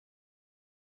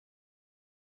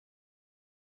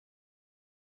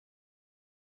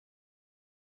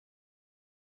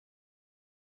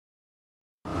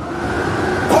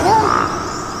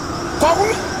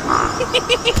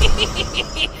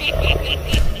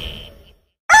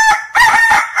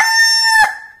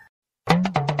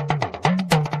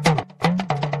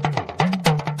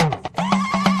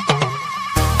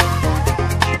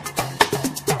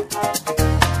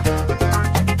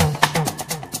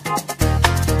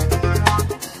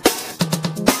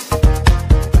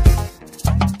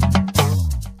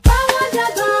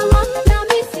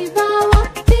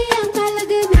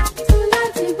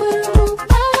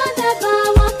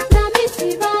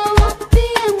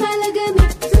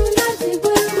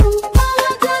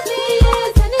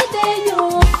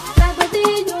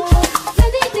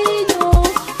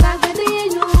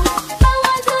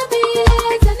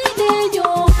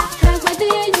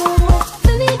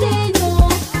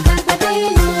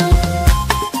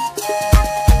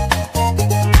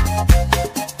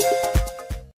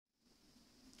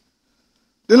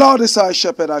The Lord is our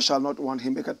shepherd, I shall not want.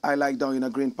 Him maketh I lie down in a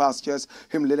green pastures.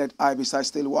 Him leadeth I beside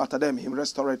still water them. Him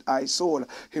restoreth I soul.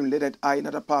 Him leadeth I in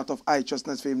another part of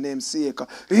righteousness for him name's sake.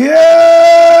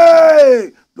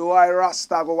 Yea! Though I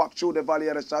Rasta go walk through the valley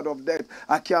of the shadow of death,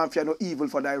 I can't fear no evil,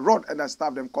 for thy rod and thy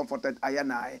staff them comforted I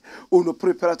and I. Uno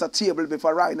prepared a table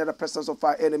before I in the presence of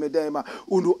our enemy them.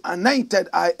 Uno anointed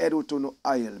I head with no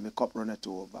oil. My cup runneth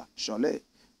over. Surely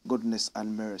goodness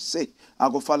and mercy I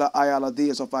go follow I all the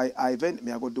days of I event.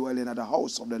 Me I go dwell in the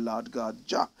house of the Lord God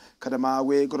Jah. Kadama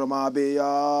we groma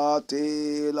beya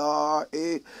tela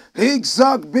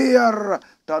higzag beer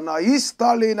tana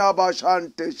istalina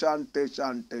bashante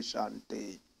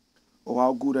shante. Oh,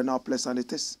 how good and how pleasant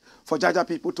it is for Jaja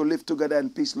people to live together in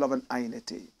peace, love, and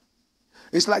unity.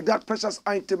 It's like that precious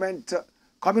ointment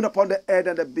coming upon the head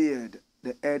and the beard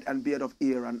and beard of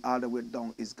Aaron all the way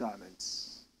down his garments.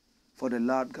 For the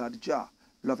Lord God Jah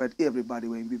loveth everybody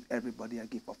when give everybody a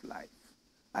gift of life.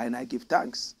 And I give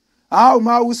thanks. How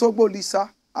ma usogbo Lisa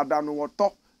adanu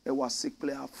woto e was sick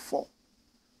player 4.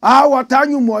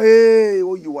 Watanyu mo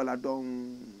o you wala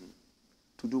don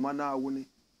to do mana wuni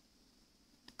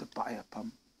the fire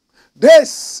pam.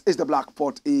 This is the Black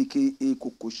Pot, aka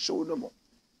AKUFO-ADDO,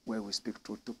 where we speak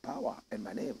truth to power, and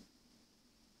my name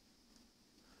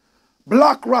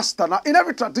Blakk Rasta. Now, in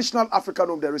every traditional African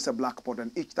home, there is a black pot,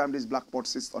 and each time this black pot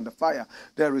sits on the fire,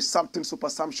 there is something super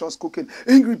sumptuous cooking.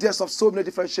 Ingredients of so many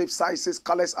different shapes, sizes,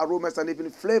 colors, aromas, and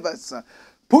even flavors.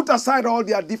 Put aside all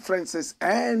their differences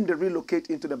and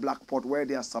relocate into the black pot where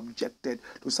they are subjected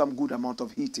to some good amount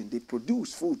of heating. They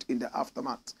produce food in the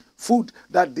aftermath, food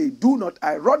that they do not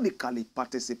ironically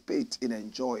participate in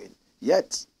enjoying.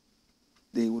 Yet,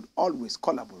 they would always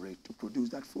collaborate to produce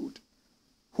that food.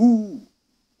 Who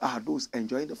are those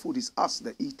enjoying the food? Is us,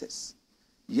 the eaters.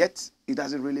 Yet, it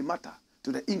doesn't really matter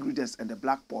to the ingredients and the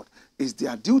black pot. It's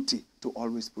their duty to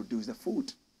always produce the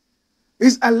food.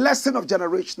 It's a lesson of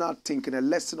generational thinking, a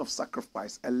lesson of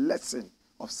sacrifice, a lesson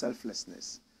of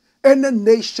selflessness. Any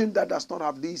nation that does not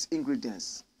have these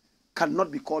ingredients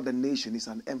cannot be called a nation. It's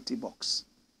an empty box.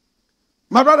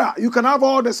 My brother, you can have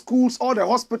all the schools, all the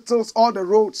hospitals, all the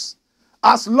roads.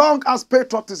 As long as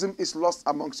patriotism is lost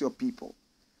amongst your people,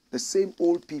 the same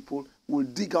old people will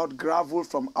dig out gravel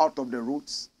from out of the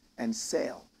roads and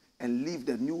sell and leave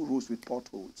the new roads with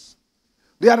potholes.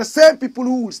 They are the same people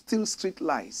who will steal street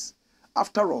lights.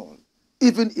 After all,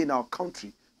 even in our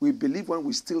country, we believe when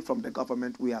we steal from the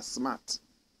government, we are smart.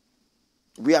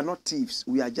 We are not thieves.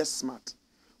 We are just smart.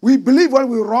 We believe when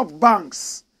we rob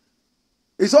banks,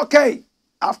 it's okay.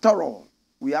 After all,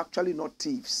 we are actually not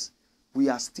thieves. We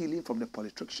are stealing from the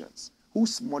politicians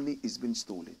whose money is being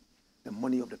stolen. The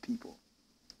money of the people.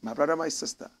 My brother, my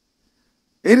sister,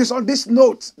 it is on this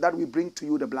note that we bring to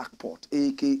you the Black Pot,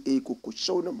 aka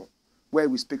AKUFO-ADDO, where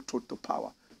we speak truth to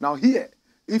power. Now here,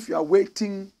 if you are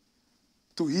waiting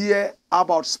to hear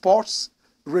about sports,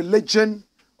 religion,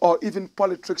 or even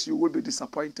politics, you will be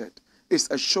disappointed. It's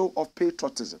a show of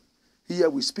patriotism.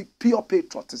 Here we speak pure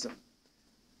patriotism.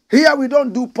 Here we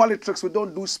don't do politics, we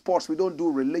don't do sports, we don't do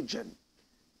religion.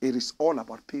 It is all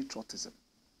about patriotism.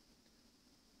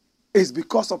 It's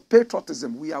because of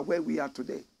patriotism we are where we are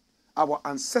today. Our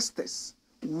ancestors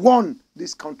won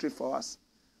this country for us.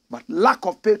 But lack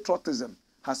of patriotism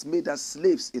has made us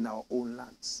slaves in our own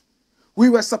lands. We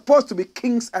were supposed to be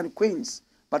kings and queens,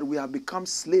 but we have become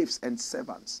slaves and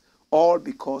servants, all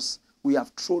because we have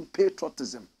thrown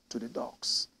patriotism to the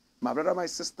dogs. My brother, my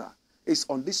sister, it's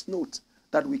on this note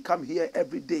that we come here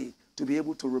every day to be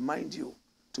able to remind you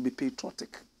to be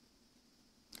patriotic.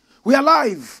 We are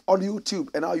live on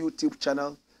YouTube, and our YouTube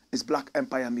channel is Black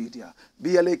Empire Media,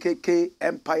 BLAKK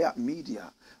Empire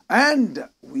Media. And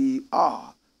we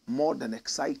are more than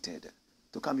excited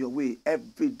to come your way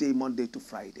every day, Monday to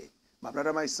Friday. My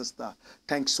brother, my sister,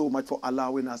 thanks so much for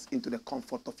allowing us into the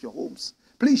comfort of your homes.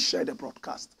 please share the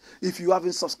broadcast. If you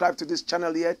haven't subscribed to this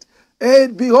channel yet,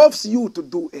 it behoves you to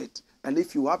do it. And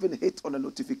if you haven't hit on the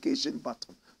notification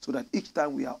button so that each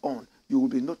time we are on, you will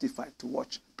be notified to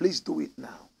watch, please do it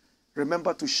now.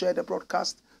 Remember to share the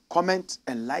broadcast, comment,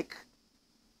 and like.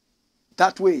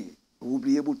 That way, we'll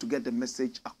be able to get the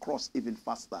message across even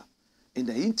faster. In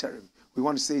the interim, we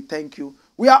want to say thank you.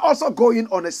 We are also going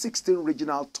on a 16th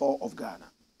regional tour of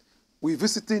Ghana. We're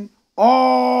visiting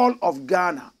all of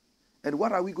Ghana. And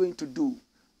what are we going to do?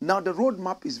 Now, the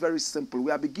roadmap is very simple. We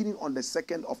are beginning on the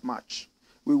 2nd of March.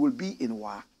 We will be in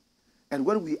Wa. And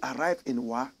when we arrive in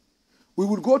Wa, we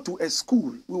will go to a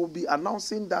school. We will be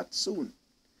announcing that soon.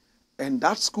 And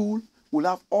that school will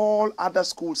have all other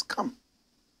schools come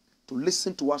to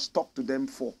listen to us talk to them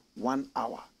for 1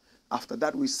 hour. After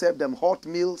that, we serve them hot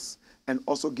meals and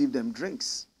also give them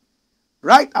drinks.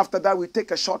 Right after that, we take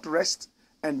a short rest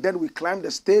and then we climb the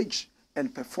stage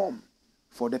and perform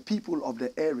for the people of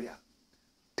the area.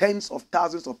 Tens of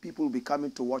thousands of people will be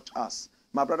coming to watch us.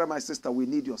 My brother, my sister, we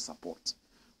need your support.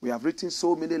 We have written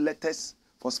so many letters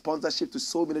for sponsorship to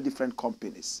so many different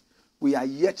companies. We are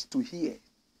yet to hear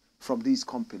from these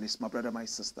companies, my brother, my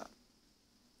sister.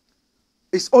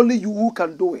 It's only you who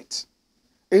can do it.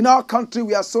 In our country,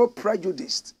 we are so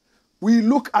prejudiced. We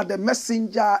look at the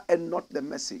messenger and not the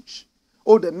message.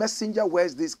 Oh, the messenger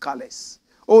wears these colors.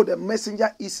 Oh, the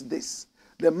messenger is this.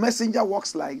 The messenger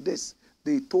walks like this.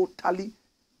 They totally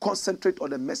concentrate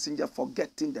on the messenger,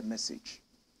 forgetting the message.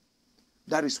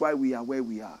 That is why we are where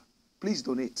we are. Please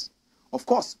donate. Of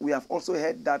course, we have also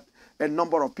heard that a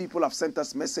number of people have sent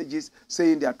us messages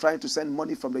saying they are trying to send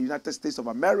money from the United States of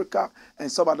America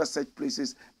and some other such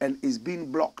places, and is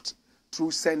being blocked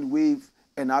through SendWave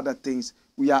and other things.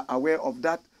 We are aware of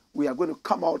that. We are going to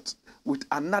come out with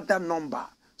another number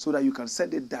so that you can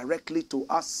send it directly to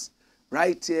us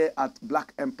right here at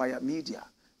Black Empire Media.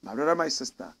 My brother, my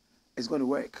sister, it's going to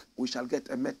work. We shall get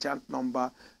a merchant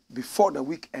number before the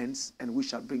week ends, and we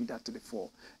shall bring that to the fore.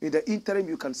 In the interim,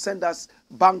 you can send us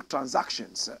bank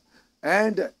transactions.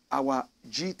 And our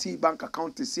GT bank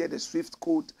account is here. The SWIFT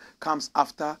code comes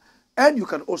after. And you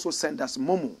can also send us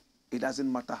Momo. It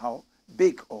doesn't matter how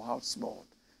big or how small.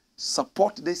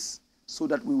 Support this so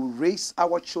that we will raise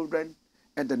our children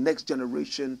and the next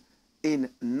generation in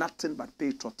nothing but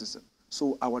patriotism.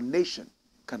 So our nation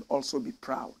can also be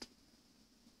proud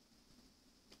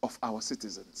of our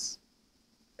citizens.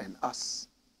 And us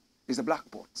is the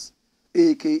Blackboards,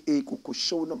 a.k.a.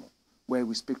 Kukoshonomo, where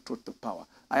we speak truth to power.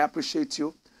 I appreciate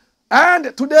you.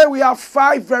 And today we have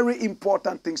 5 very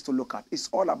important things to look at. It's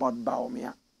all about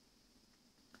BAWUMIA.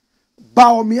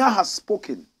 BAWUMIA has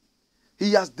spoken.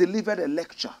 He has delivered a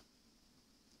lecture.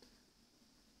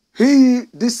 He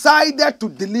decided to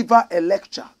deliver a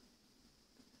lecture.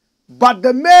 But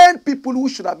the main people who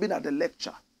should have been at the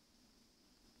lecture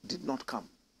did not come.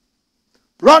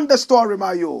 Run the story,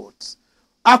 my youths.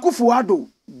 AKUFO-ADDO,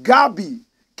 GABBY,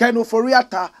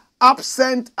 OFORI-ATTA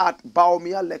absent at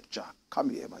BAWUMIA lecture.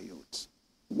 Come here, my youths.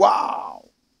 Wow.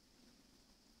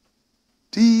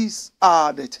 These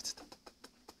are the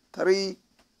 3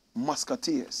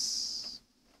 musketeers.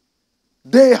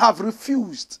 They have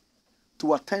refused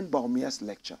to attend BAWUMIA's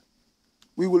lecture.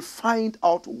 We will find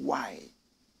out why.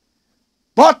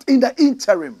 But in the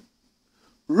interim,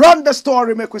 run the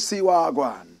story, make we see what going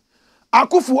on.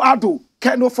 AKUFO-ADDO,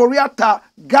 OFORI-ATTA,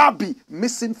 GABBY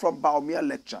missing from BAWUMIA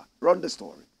lecture. Run the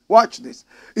story. Watch this.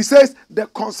 It says the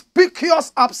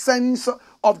conspicuous absence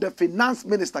of the finance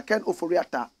minister,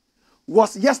 OFORI-ATTA,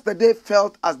 was yesterday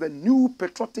felt as the new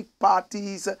Patriotic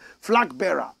Party's flag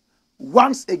bearer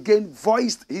once again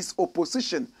voiced his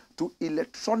opposition to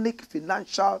electronic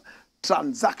financial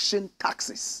transaction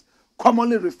taxes,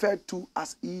 commonly referred to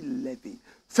as e-levy,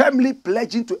 firmly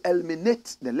pledging to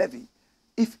eliminate the levy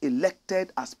if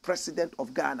elected as president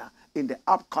of Ghana in the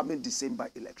upcoming December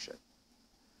election.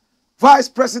 Vice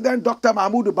President Dr.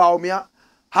 Mahmoud BAWUMIA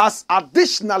has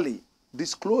additionally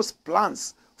disclosed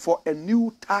plans for a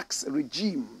new tax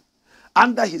regime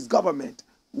under his government,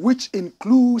 which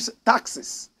includes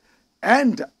taxes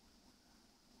and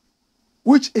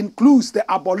which includes the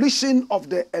abolition of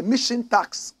the emission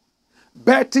tax,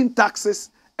 betting taxes,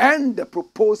 and the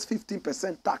proposed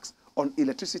 15% tax on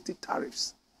electricity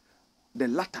tariffs. The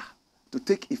latter to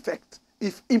take effect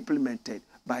if implemented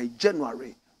by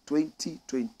January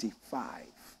 2025.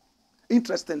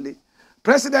 Interestingly,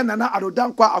 President Nana Addo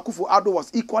Dankwa AKUFO-ADDO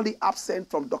was equally absent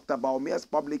from Dr. BAWUMIA's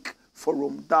public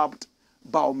forum dubbed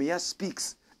BAWUMIA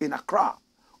Speaks in Accra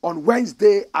on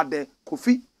Wednesday at the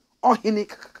Kofi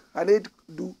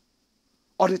Ohinik-Haneddu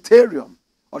Auditorium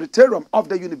of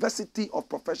the University of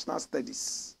Professional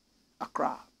Studies,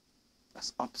 Accra.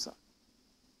 That's UPSA.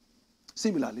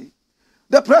 Similarly,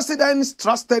 the president's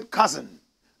trusted cousin,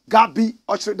 GABBY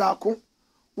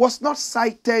was not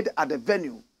sighted at the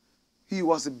venue. He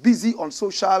was busy on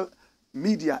social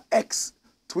media X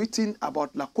tweeting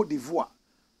about La Côte d'Ivoire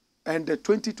and the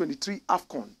 2023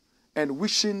 AFCON and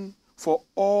wishing for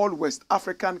all West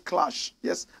African clash,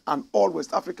 yes, an all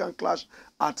West African clash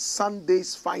at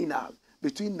Sunday's final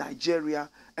between Nigeria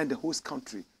and the host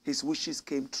country. His wishes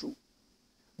came true.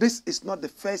 This is not the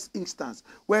first instance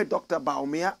where Dr.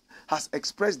 BAWUMIA has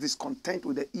expressed discontent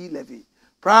with the e-levy.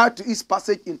 Prior to his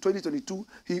passage in 2022,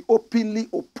 he openly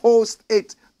opposed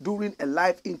it during a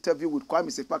live interview with Kwame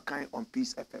Sefa on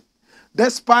Peace FM.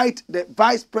 Despite the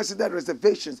vice president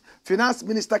reservations, Finance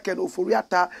Minister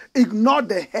OFORI-ATTA ignored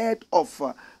the head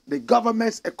of the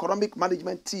government's economic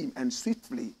management team and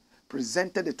swiftly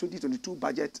presented the 2022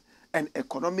 budget and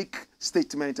economic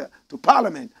statement to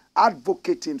Parliament,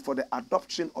 advocating for the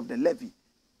adoption of the levy,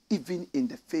 even in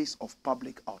the face of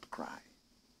public outcry.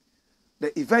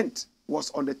 The event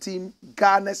was on the theme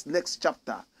Ghana's Next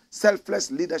Chapter,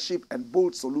 Selfless Leadership and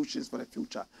Bold Solutions for the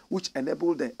Future, which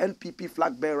enabled the NPP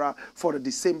flag bearer for the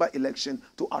December election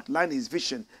to outline his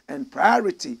vision and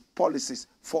priority policies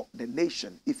for the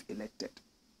nation if elected.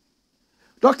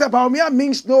 Dr. BAWUMIA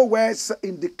means no words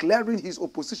in declaring his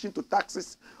opposition to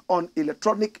taxes on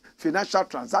electronic financial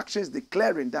transactions,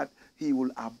 declaring that he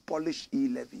will abolish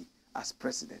e-levy as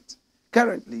president.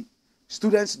 Currently,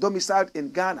 students domiciled in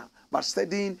Ghana but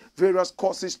studying various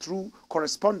courses through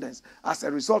correspondence as a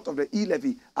result of the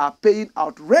e-levy are paying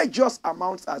outrageous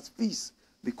amounts as fees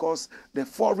because the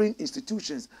foreign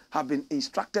institutions have been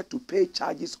instructed to pay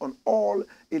charges on all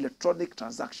electronic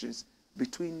transactions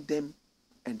between them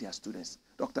and their students.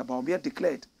 Dr. BAWUMIA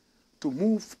declared to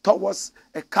move towards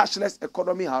a cashless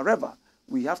economy. However,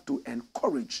 we have to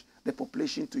encourage the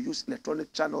population to use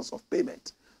electronic channels of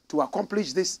payment. To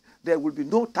accomplish this, there will be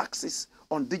no taxes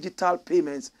on digital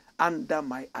payments under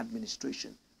my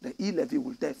administration. The e-levy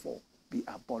will therefore be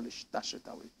abolished. Dash it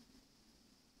away.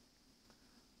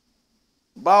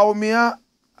 BAWUMIA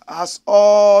has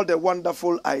all the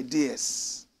wonderful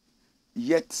ideas,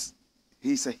 yet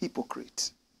he's a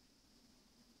hypocrite.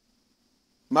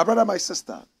 My brother, my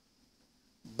sister,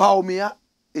 BAWUMIA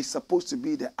is supposed to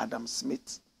be the Adam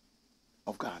Smith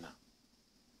of Ghana.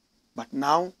 But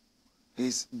now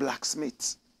he's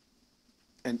blacksmith,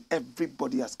 and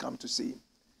everybody has come to see him.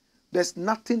 There's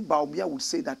nothing BAWUMIA would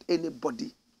say that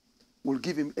anybody will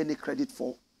give him any credit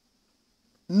for.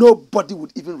 Nobody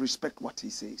would even respect what he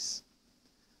says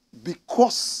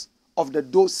because of the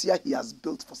dossier he has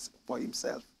built for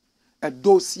himself, a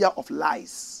dossier of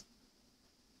lies.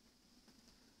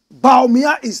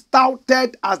 BAWUMIA is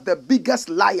touted as the biggest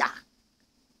liar,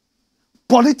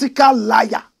 political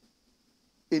liar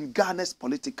in Ghana's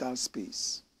political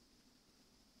space.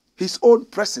 His own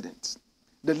president,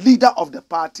 the leader of the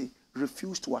party,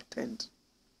 refused to attend.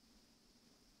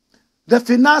 The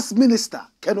finance minister,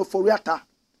 OFORI-ATTA,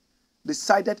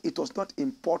 decided it was not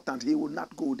important. He would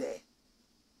not go there.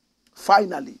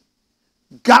 Finally,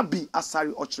 GABBY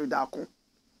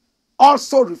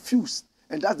also refused,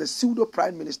 and that's the pseudo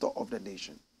prime minister of the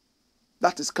nation.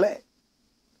 That is clear.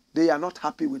 They are not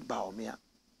happy with BAWUMIA.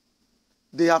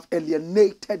 They have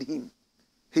alienated him.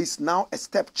 He's now a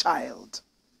stepchild.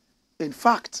 In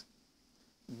fact,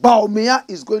 BAWUMIA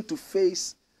is going to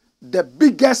face the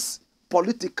biggest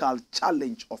political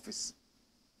challenge of his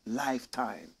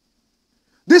lifetime.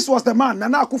 This was the man,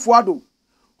 Nana Akufo-ADDO,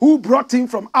 who brought him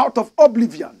from out of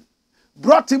oblivion,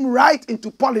 brought him right into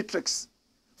politics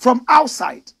from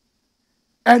outside,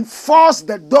 and forced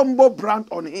the Dombo brand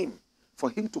on him for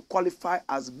him to qualify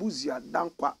as Buzia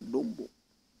Dankwa Dombo.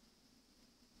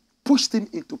 Pushed him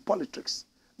into politics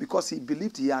because he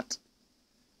believed he had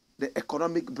the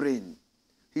economic brain.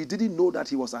 He didn't know that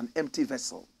he was an empty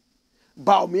vessel.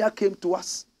 BAWUMIA came to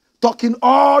us talking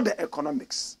all the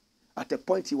economics. At a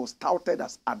point, he was touted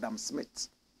as Adam Smith.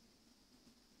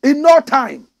 In no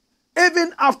time,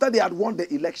 even after they had won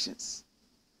the elections,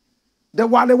 the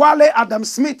Wale Adam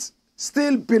Smith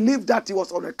still believed that he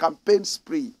was on a campaign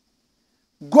spree,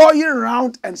 going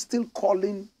around and still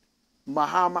calling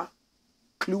Mahama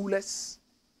clueless,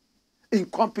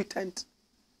 incompetent,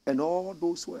 and all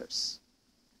those words.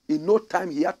 In no time,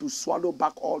 he had to swallow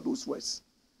back all those words.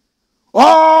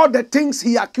 All the things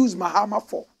he accused Mahama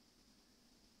for.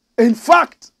 In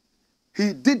fact,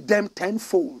 he did them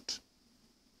tenfold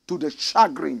to the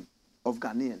chagrin of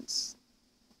Ghanaians.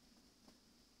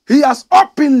 He has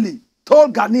openly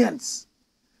told Ghanaians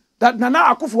that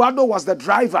Nana Akufo-ADDO was the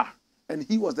driver and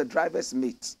he was the driver's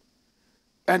mate.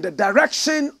 And the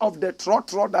direction of the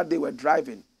trotro that they were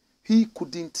driving, he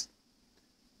couldn't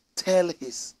tell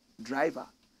his driver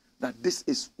that this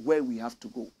is where we have to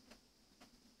go.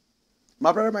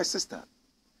 My brother, my sister,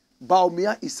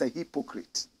 BAWUMIA is a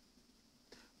hypocrite.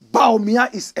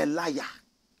 BAWUMIA is a liar.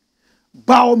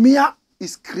 BAWUMIA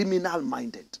is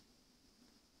criminal-minded.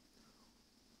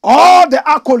 All the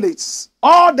accolades,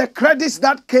 all the credits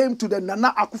that came to the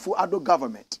Nana AKUFO-ADDO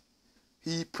government,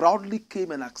 he proudly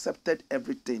came and accepted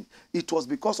everything. It was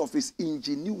because of his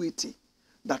ingenuity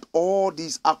that all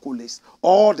these accolades,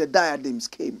 all the diadems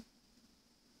came.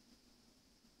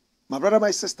 My brother,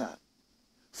 my sister,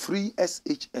 free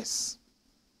SHS.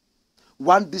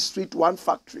 One district, one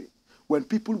factory. When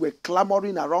people were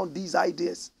clamoring around these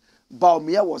ideas,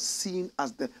 BAWUMIA was seen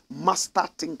as the master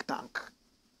think tank.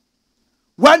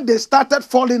 When they started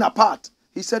falling apart,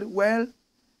 he said, well,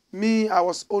 me, I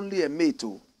was only a mate.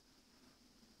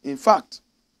 In fact,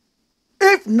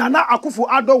 if Nana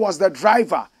AKUFO-ADDO was the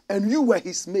driver and you were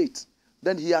his mate,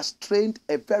 then he has trained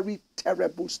a very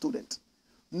terrible student.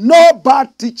 No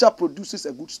bad teacher produces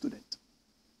a good student.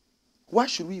 Why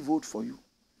should we vote for you?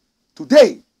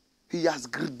 Today, he has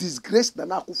disgraced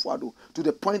Nana AKUFO-ADDO to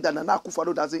the point that Nana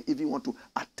AKUFO-ADDO doesn't even want to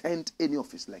attend any of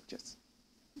his lectures.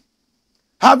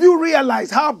 Have you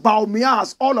realized how BAWUMIA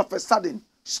has all of a sudden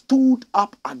stood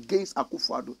up against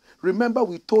AKUFO-ADDO? Remember,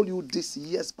 we told you this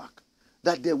years back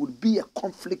that there would be a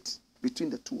conflict between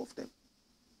the two of them.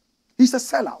 He's a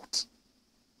sellout.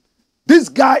 This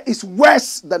guy is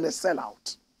worse than a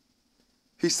sellout.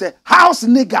 He's a house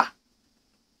nigger.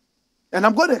 And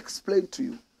I'm going to explain to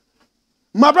you.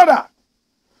 My brother,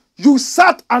 you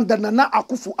sat under Nana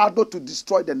AKUFO-ADDO to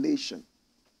destroy the nation.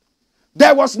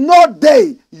 There was no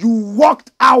day you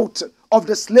walked out of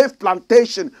the slave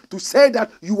plantation to say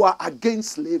that you are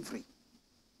against slavery.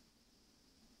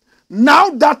 Now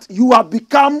that you have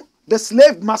become the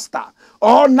slave master,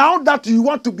 or now that you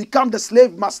want to become the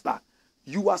slave master,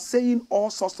 you are saying all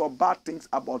sorts of bad things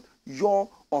about your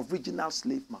original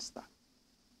slave master.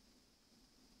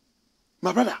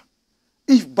 My brother,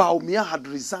 if BAWUMIA had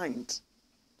resigned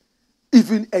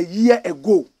even a year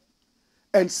ago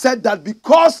and said that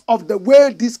because of the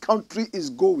way this country is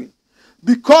going,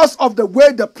 because of the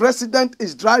way the president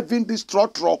is driving this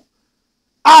trotro,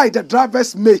 I, the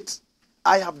driver's mate,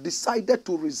 I have decided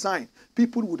to resign,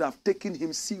 people would have taken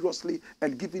him seriously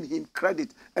and given him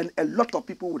credit, and a lot of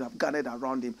people would have gathered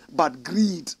around him. But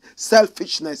greed,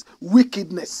 selfishness,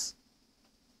 wickedness,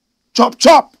 chop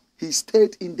chop, he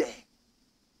stayed in there.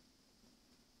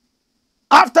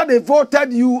 After they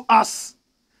voted you as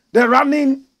the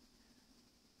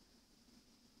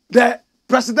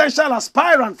presidential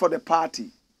aspirant for the party,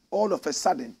 all of a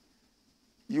sudden,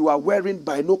 you are wearing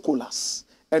binoculars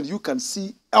and you can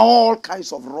see all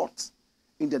kinds of rot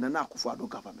in the Nana AKUFO-ADDO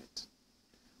government.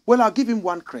 Well, I'll give him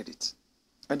one credit.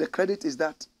 And the credit is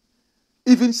that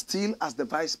even still as the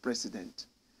vice president,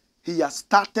 he has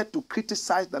started to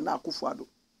criticize the Nana AKUFO-ADDO.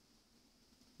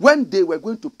 When they were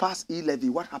going to pass e-levy,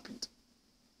 what happened?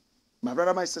 My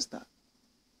brother, my sister,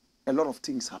 a lot of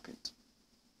things happened.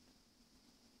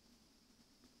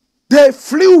 They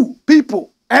flew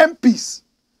people, MPs,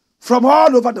 from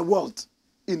all over the world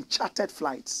in chartered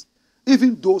flights.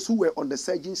 Even those who were on the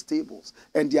surgeon's tables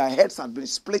and their heads had been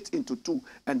split into two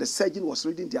and the surgeon was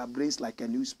reading their brains like a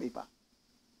newspaper.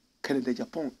 Canada,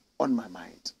 Japan, on my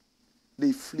mind.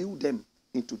 They flew them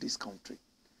into this country.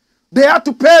 They had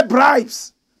to pay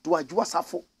bribes to Ajua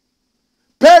Safo.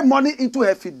 Pay money into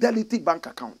her Fidelity bank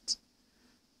account.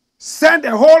 Send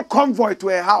a whole convoy to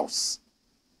her house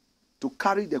to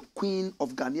carry the queen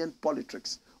of Ghanaian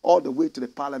politics all the way to the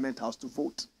parliament house to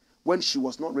vote when she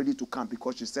was not ready to come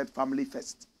because she said family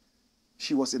first.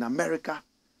 She was in America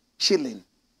chilling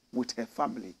with her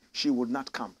family. She would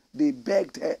not come. They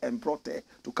begged her and brought her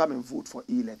to come and vote for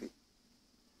e-levy.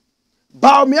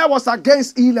 BAWUMIA was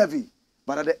against e-levy.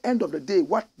 But at the end of the day,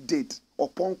 what did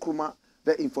Opon Nkrumah,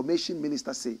 the information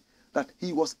minister, say? That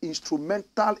he was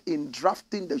instrumental in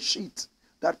drafting the sheet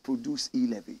that produced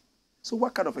e-levy. So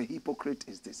what kind of a hypocrite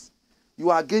is this? You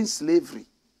are against slavery,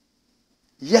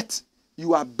 yet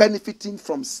you are benefiting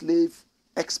from slave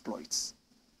exploits.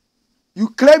 You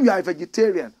claim you are a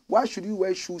vegetarian. Why should you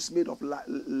wear shoes made of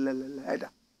leather?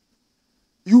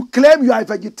 You claim you are a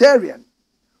vegetarian.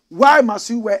 Why must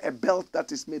you wear a belt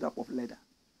that is made up of leather?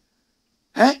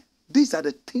 These are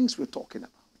the things we're talking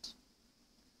about.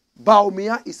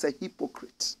 BAWUMIA is a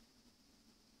hypocrite.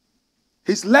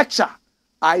 His lecture,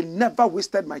 I never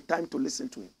wasted my time to listen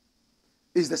to him.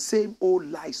 It's the same old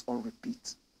lies on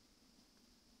repeat.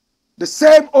 The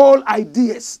same old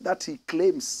ideas that he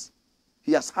claims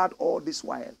he has had all this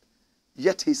while.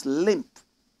 Yet he's limp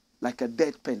like a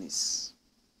dead penis.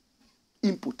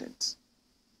 Impotent.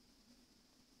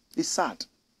 It's sad.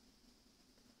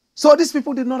 So these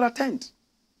people did not attend.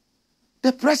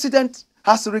 The president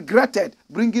has regretted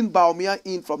bringing BAWUMIA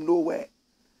in from nowhere.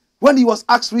 When he was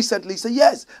asked recently, he said,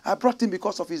 yes, I brought him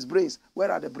because of his brains.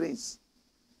 Where are the brains?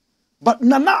 But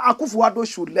Nana Akufo-ADDO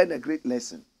should learn a great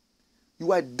lesson.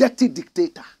 You are a dirty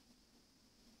dictator.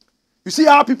 You see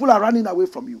how people are running away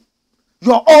from you.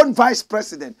 Your own vice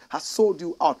president has sold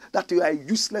you out, that you are a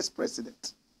useless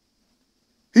president.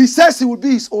 He says he will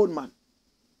be his own man.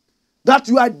 That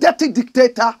you are a dirty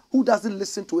dictator who doesn't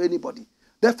listen to anybody.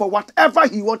 Therefore, whatever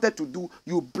he wanted to do,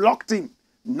 you blocked him.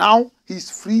 Now he's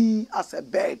free as a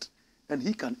bird and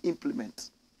he can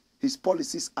implement his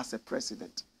policies as a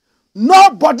president.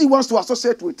 Nobody wants to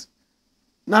associate with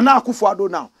Nana Akufo-ADDO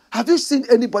now. Have you seen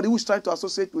anybody who's trying to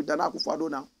associate with Nana Akufo-ADDO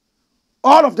now?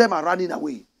 All of them are running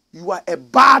away. You are a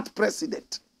bad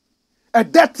president. A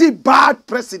dirty, bad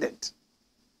president.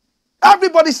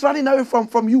 Everybody's running away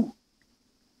from you.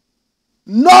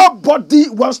 Nobody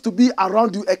wants to be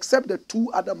around you except the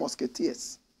two other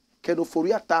musketeers,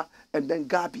 OFORI-ATTA and then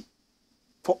GABBY.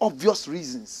 For obvious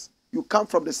reasons. You come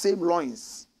from the same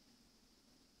loins.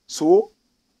 So,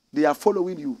 they are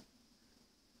following you.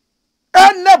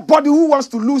 Anybody who wants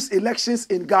to lose elections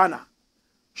in Ghana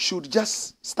should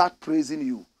just start praising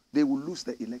you. They will lose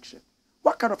the election.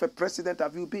 What kind of a president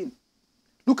have you been?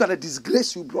 Look at the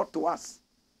disgrace you brought to us.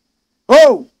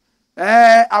 Oh,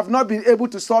 I've not been able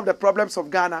to solve the problems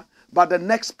of Ghana, but the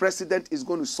next president is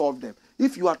going to solve them.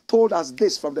 If you had told us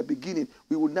this from the beginning,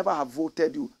 we would never have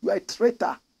voted you. You are a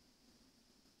traitor.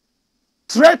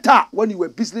 Traitor when you were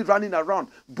busily running around,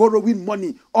 borrowing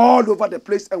money all over the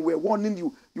place, and we're warning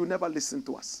you. You never listened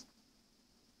to us.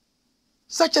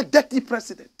 Such a dirty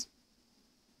president.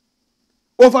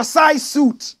 Oversized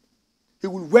suit. He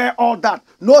will wear all that.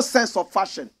 No sense of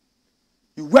fashion.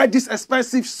 You wear this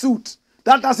expensive suit.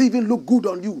 That doesn't even look good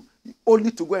on you.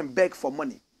 Only to go and beg for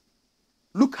money.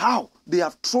 Look how they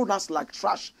have thrown us like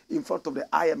trash in front of the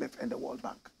IMF and the World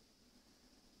Bank.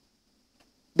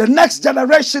 The next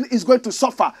generation is going to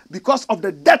suffer because of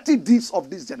the dirty deeds of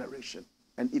this generation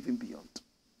and even beyond.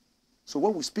 So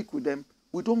when we speak with them,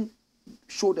 we don't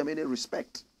show them any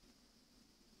respect.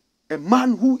 A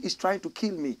man who is trying to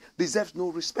kill me deserves no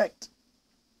respect.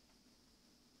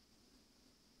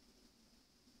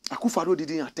 Akufo-ADDO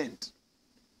didn't attend.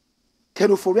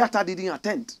 OFORI-ATTA didn't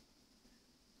attend.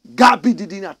 GABBY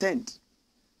didn't attend.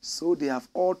 So they have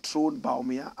all thrown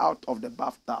BAWUMIA out of the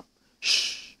bathtub.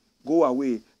 Shh, go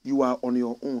away. You are on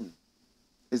your own.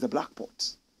 It's the black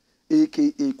pot,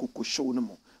 a.k.a. Koko Show no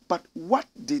more. But what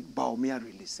did BAWUMIA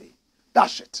really say?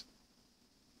 Dash it.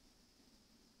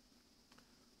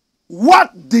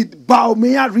 What did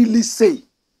BAWUMIA really say?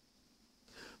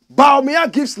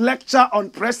 BAWUMIA gives lecture on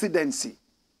presidency.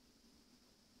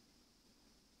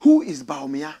 Who is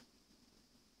BAWUMIA?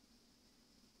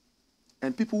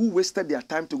 And people who wasted their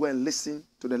time to go and listen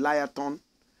to the liathon,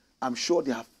 I'm sure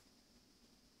they have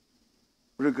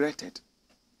regretted.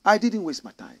 I didn't waste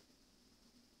my time.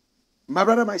 My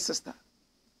brother, my sister.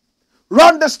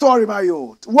 Run the story, my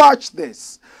youth. Watch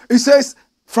this. It says,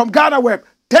 from Ghana Web,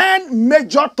 10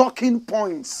 major talking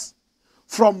points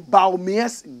from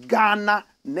BAWUMIA's Ghana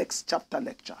Next Chapter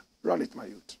lecture. Run it, my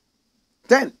youth.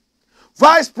 10.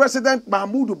 Vice President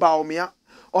Mahmoud BAWUMIA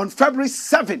on February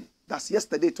 7, that's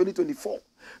yesterday, 2024,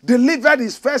 delivered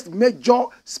his first major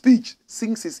speech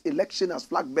since his election as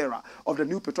flag bearer of the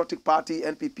New Patriotic Party,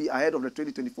 NPP, ahead of the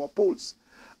 2024 polls.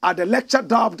 At the lecture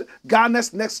dubbed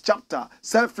Ghana's Next Chapter,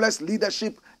 Selfless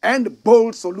Leadership and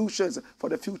Bold Solutions for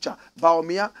the Future,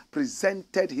 BAWUMIA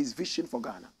presented his vision for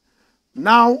Ghana.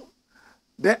 Now,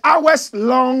 the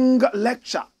hours-long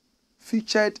lecture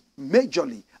featured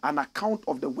majorly an account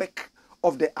of the work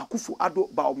of the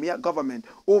AKUFO-ADDO BAWUMIA government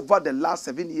over the last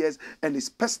 7 years and his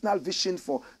personal vision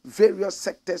for various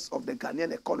sectors of the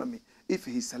Ghanaian economy if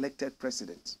he is selected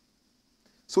president.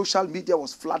 Social media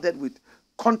was flooded with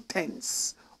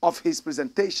contents of his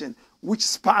presentation which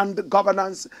spanned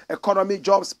governance, economy,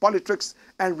 jobs, politics,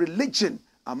 and religion,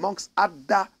 amongst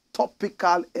other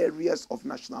topical areas of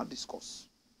national discourse.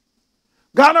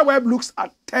 Ghana Web looks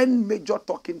at 10 major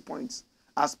talking points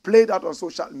as played out on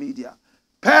social media.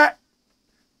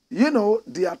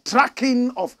 Their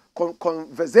tracking of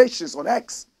conversations on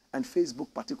X and Facebook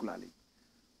particularly.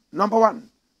 Number 1,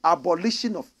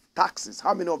 abolition of taxes.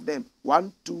 How many of them?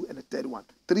 1, 2, and the third one.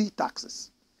 3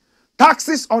 taxes.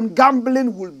 Taxes on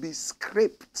gambling will be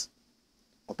scrapped,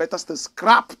 or better still,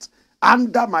 scrapped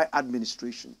under my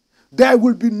administration. There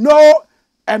will be no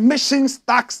emissions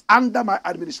tax under my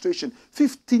administration.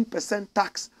 15%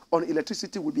 tax on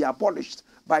electricity will be abolished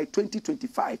by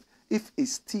 2025 if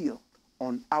it's still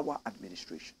on our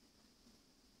administration.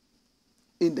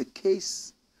 In the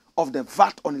case of the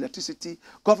VAT on electricity,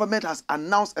 government has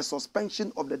announced a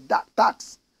suspension of the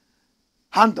tax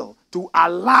handle to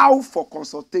allow for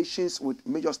consultations with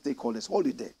major stakeholders. Hold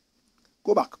it there.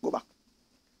 Go back, go back.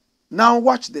 Now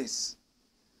watch this.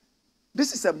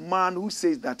 This is a man who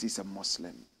says that he's a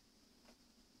Muslim.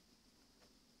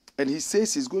 And he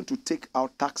says he's going to take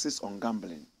out taxes on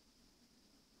gambling.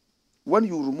 When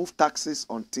you remove taxes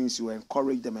on things, you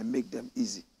encourage them and make them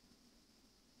easy.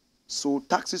 So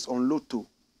taxes on lotto,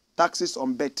 taxes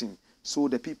on betting, so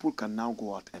the people can now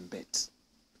go out and bet.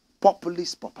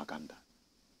 Populist propaganda.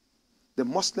 The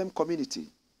Muslim community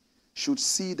should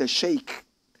see the sheikh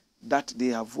that they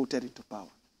have voted into power.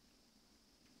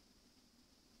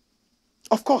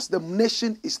 Of course, the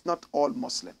nation is not all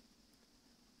Muslim.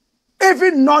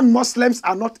 Even non-Muslims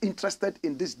are not interested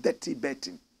in this dirty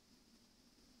betting.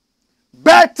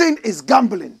 Betting is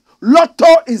gambling.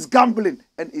 Lotto is gambling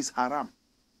and is haram.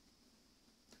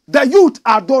 The youth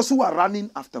are those who are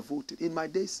running after voting. In my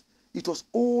days, it was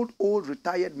old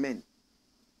retired men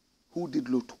who did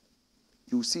lotto.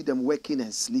 You see them working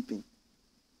and sleeping.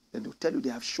 Then they'll tell you they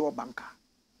have sure banker.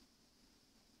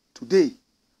 Today,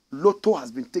 lotto has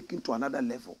been taken to another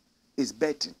level. It's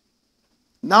betting.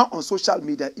 Now on social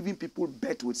media, even people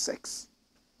bet with sex.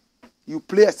 You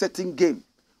play a certain game.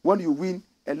 When you win,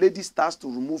 a lady starts to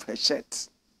remove her shirt.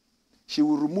 She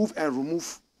will remove and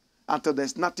remove until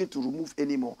there's nothing to remove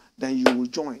anymore. Then you will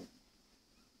join.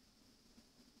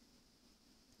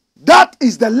 That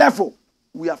is the level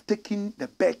we have taken the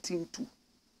betting to.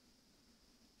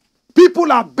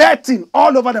 People are betting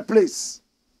all over the place.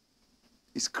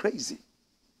 It's crazy.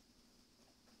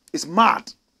 It's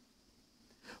mad.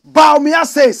 BAWUMIA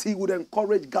says he would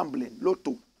encourage gambling.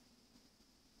 Lotto.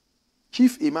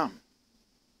 Chief Imam,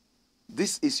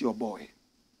 this is your boy.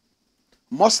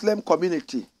 Muslim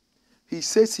community, he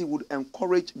says he would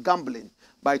encourage gambling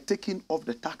by taking off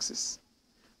the taxes.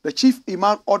 The Chief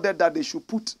Imam ordered that they should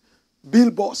put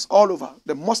billboards all over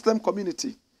the Muslim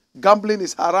community. Gambling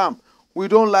is haram. We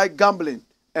don't like gambling.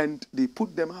 And they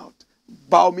put them out.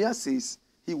 BAWUMIA says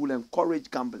he will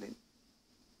encourage gambling.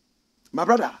 My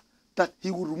brother, that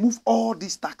he will remove all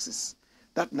these taxes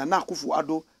that Nana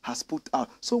AKUFO-ADDO has put out.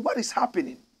 So what is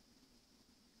happening?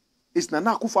 Is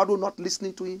Nana AKUFO-ADDO not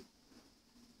listening to him?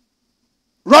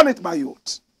 Run it, my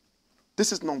youth.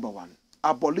 This is number one.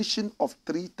 Abolition of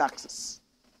 3 taxes.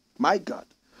 My God.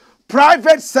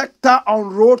 Private sector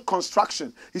on road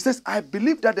construction. He says, I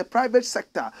believe that the private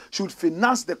sector should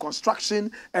finance the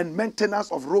construction and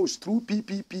maintenance of roads through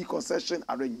PPP concession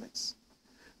arrangements.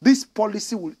 This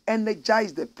policy will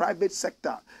energize the private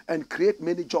sector and create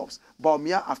many jobs,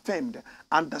 BAWUMIA affirmed,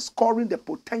 underscoring the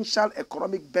potential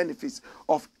economic benefits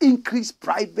of increased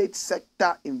private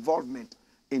sector involvement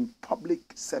in public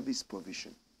service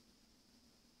provision.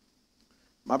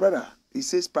 My brother, he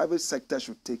says private sector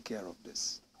should take care of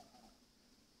this.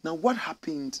 Now, what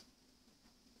happened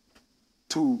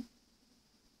to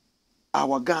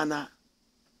our Ghana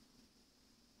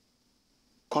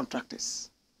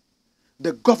contractors?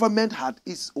 The government had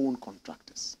its own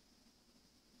contractors.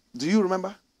 Do you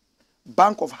remember?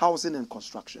 Bank of Housing and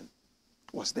Construction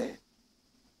was there.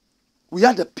 We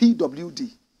had the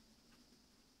PWD,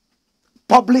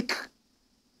 Public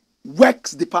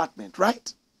Works Department,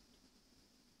 right?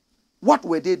 What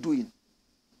were they doing?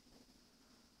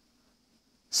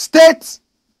 State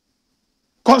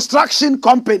Construction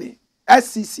Company,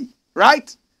 SCC,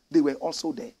 right? They were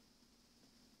also there.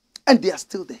 And they are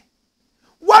still there.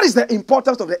 What is the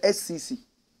importance of the SCC?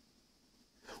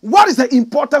 What is the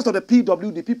importance of the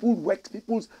PWD,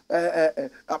 People's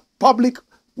Public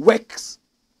Works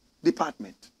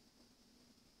Department?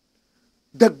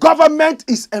 The government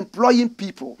is employing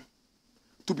people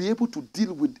to be able to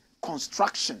deal with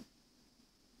construction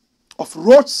of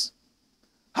roads,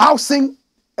 housing,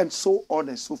 and so on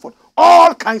and so forth.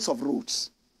 All kinds of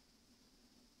roads.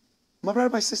 My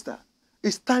brother, my sister,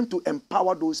 it's time to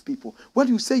empower those people. When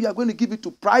you say you are going to give it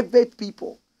to private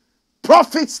people,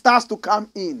 profit starts to come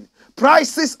in.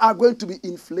 Prices are going to be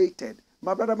inflated.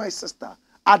 My brother, my sister,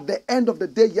 at the end of the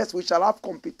day, yes, we shall have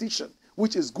competition,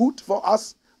 which is good for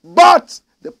us, but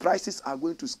the prices are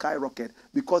going to skyrocket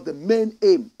because the main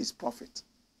aim is profit.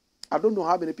 I don't know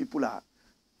how many people are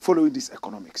following this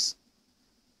economics.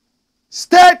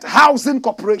 State Housing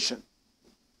Corporation.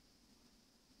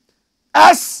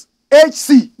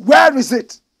 SHC, where is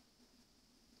it?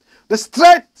 The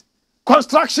State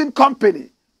Construction Company,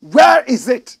 where is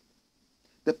it?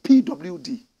 The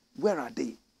PWD, where are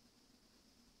they?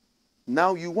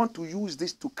 Now you want to use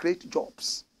this to create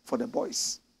jobs for the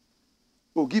boys.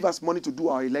 Oh, give us money to do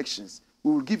our elections.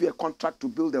 We will give you a contract to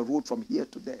build a road from here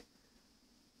to there.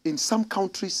 In some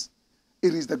countries,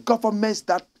 It is the governments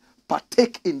that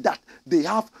partake in that. They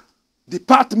have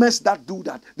departments that do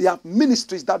that. They have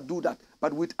ministries that do that.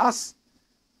 But with us,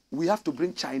 we have to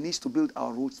bring Chinese to build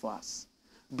our roads for us.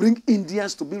 Bring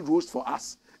Indians to build roads for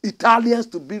us. Italians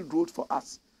to build roads for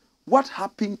us. What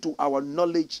happened to our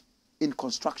knowledge in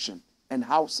construction and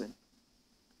housing?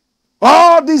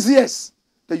 All these years,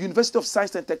 the University of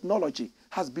Science and Technology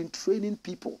has been training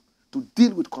people to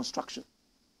deal with construction.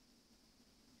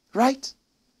 Right?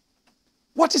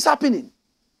 What is happening?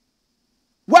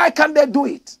 Why can't they do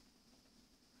it?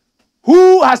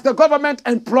 Who has the government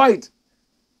employed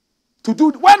to do?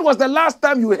 When was the last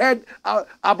time you heard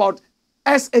about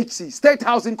SHC, State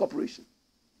Housing Corporation?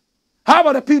 How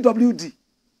about the PWD?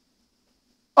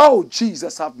 Oh,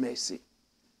 Jesus, have mercy.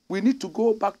 We need to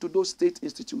go back to those state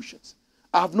institutions.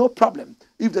 I have no problem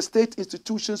if the state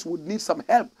institutions would need some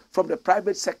help from the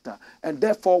private sector and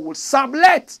therefore will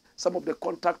sublet some of the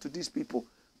contract to these people.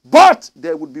 But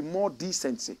there would be more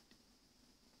decency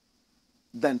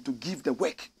than to give the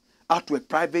work out to a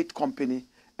private company,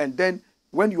 and then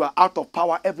when you are out of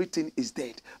power, everything is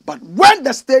dead. But when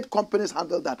the state companies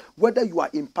handle that, whether you are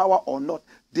in power or not,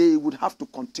 they would have to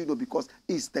continue because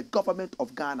it's the government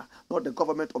of Ghana, not the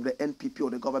government of the NPP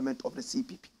or the government of the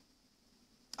CPP.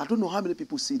 I don't know how many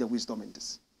people see the wisdom in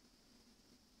this.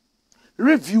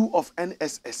 Review of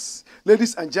NSS.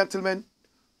 Ladies and gentlemen,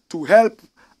 to help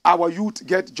our youth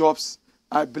get jobs,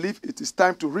 I believe it is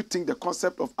time to rethink the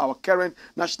concept of our current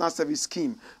national service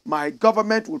scheme. My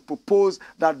government will propose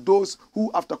that those who,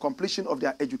 after completion of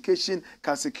their education,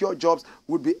 can secure jobs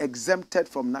would be exempted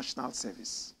from national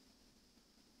service.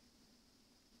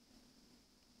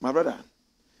 My brother,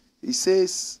 he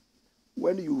says,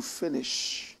 when you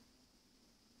finish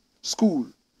school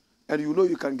and you know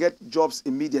you can get jobs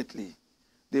immediately,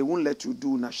 they won't let you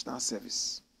do national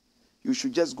service. You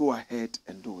should just go ahead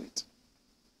and do it.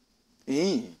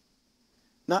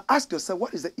 Now ask yourself,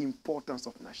 what is the importance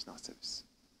of national service?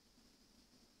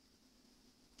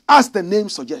 As the name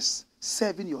suggests,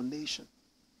 serving your nation.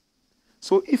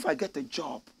 So if I get a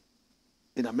job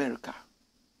in America,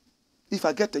 if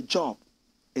I get a job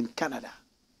in Canada,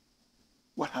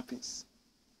 what happens?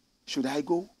 Should I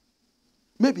go?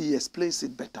 Maybe he explains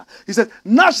it better. He said,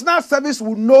 national service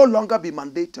will no longer be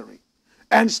mandatory,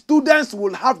 and students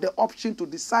will have the option to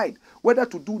decide whether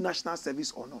to do national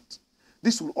service or not.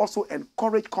 This will also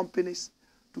encourage companies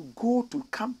to go to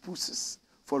campuses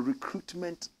for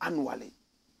recruitment annually.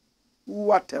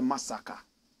 What a massacre.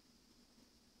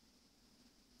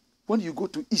 When you go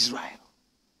to Israel,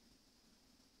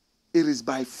 it is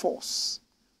by force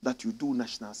that you do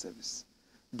national service.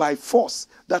 By force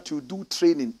that you do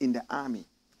training in the army.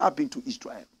 I've been to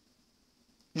Israel.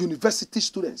 University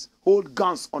students hold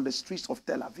guns on the streets of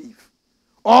Tel Aviv,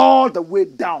 all the way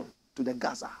down to the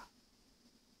Gaza.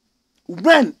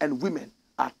 Men and women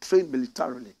are trained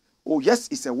militarily. Oh yes,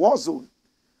 it's a war zone.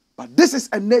 But this is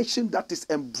a nation that is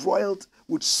embroiled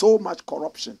with so much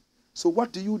corruption. So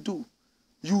what do?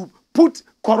 You put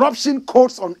corruption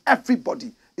codes on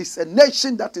everybody. It's a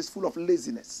nation that is full of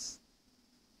laziness.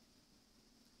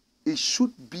 It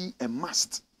should be a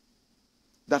must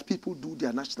that people do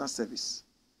their national service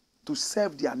to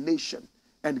serve their nation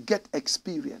and get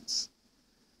experience.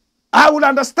 I would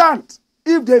understand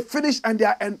if they finish and they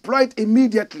are employed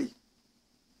immediately.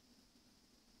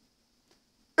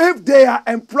 If they are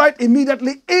employed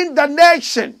immediately in the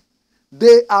nation,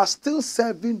 they are still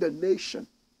serving the nation.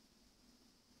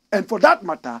 And for that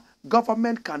matter,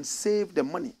 government can save the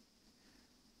money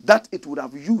that it would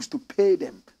have used to pay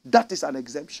them. That is an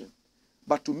exemption.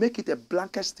 But to make it a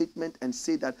blanket statement and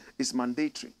say that it's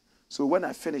mandatory. So when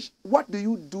I finish, what do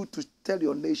you do to tell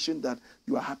your nation that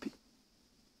you are happy?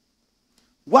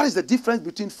 What is the difference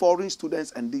between foreign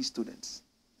students and these students?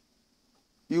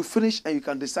 You finish and you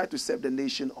can decide to serve the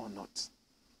nation or not.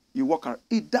 You walk around.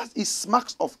 It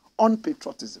smacks of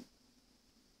unpatriotism.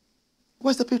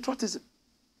 Where's the patriotism?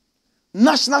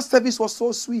 National service was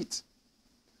so sweet.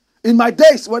 In my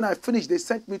days when I finished, they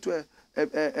sent me to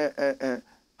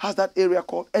how's that area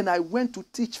called? And I went to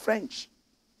teach French.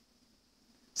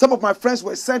 Some of my friends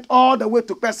were sent all the way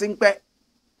to Pesingpe.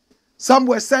 Some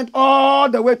were sent all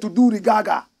the way to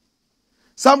Durigaga.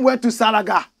 Some went to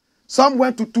Saraga. Some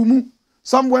went to Tumu.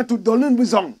 Some went to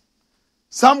Dolunbizong.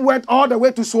 Some went all the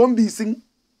way to Swombising.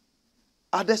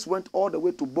 Others went all the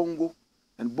way to Bongo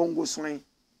and Bongo Swing.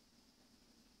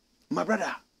 My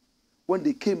brother, when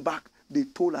they came back, they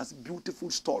told us beautiful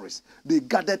stories. They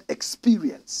gathered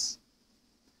experience.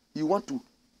 You want to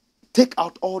take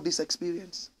out all this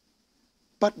experience?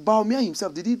 But BAWUMIA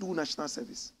himself, did he do national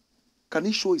service? Can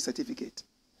he show his certificate?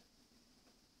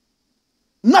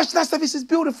 National service is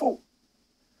beautiful.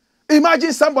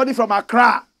 Imagine somebody from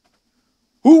Accra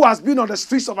who has been on the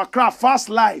streets of Accra fast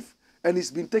life and he's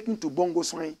been taken to Bongo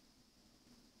Swine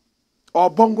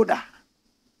or Bongoda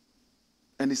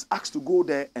and is asked to go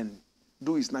there and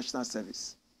do his national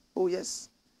service. Oh yes,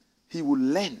 he will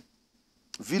learn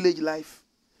village life.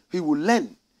 He will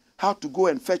learn how to go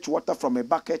and fetch water from a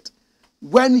bucket.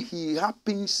 When he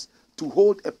happens to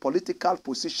hold a political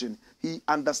position, he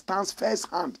understands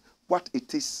firsthand what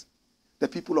it is the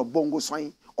people of Bongo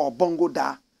Swine or Bongo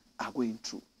Da are going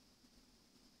through.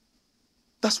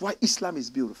 That's why Islam is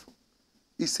beautiful.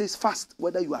 It says fast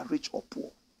whether you are rich or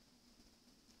poor.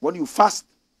 When you fast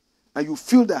and you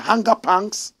feel the hunger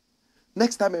pangs,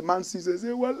 next time a man sees and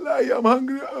says, Wallahi, I'm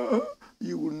hungry,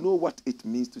 you will know what it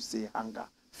means to say hunger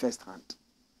firsthand.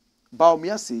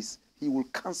 BAWUMIA says he will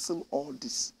cancel all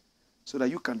this so that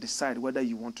you can decide whether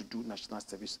you want to do national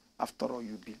service. After all,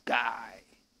 you be guy.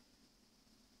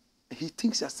 He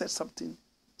thinks he has said something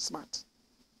smart.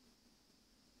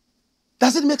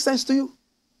 Does it make sense to you?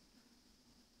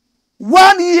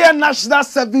 1 year national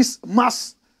service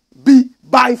must be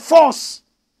by force.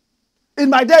 In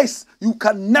my days, you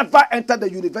can never enter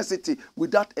the university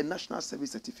without a national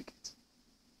service certificate.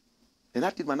 And I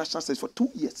did my national service for 2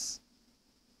 years.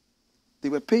 They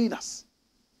were paying us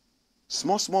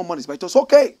small monies, but it was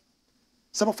okay.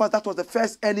 Some of us, that was the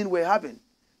first earning we were having.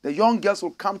 The young girls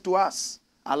will come to us.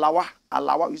 Alawa,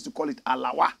 we used to call it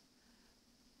Alawa.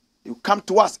 They would come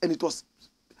to us, and it was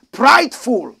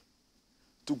prideful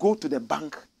to go to the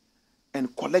bank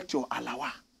and collect your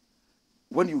Alawa.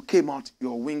 When you came out,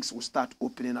 your wings will start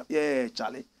opening up. Yeah,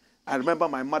 Charlie. I remember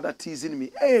my mother teasing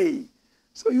me. Hey,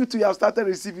 so you two have started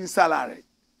receiving salary.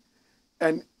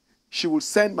 And she would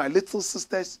send my little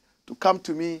sisters to come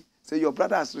to me, say, your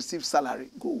brother has received salary.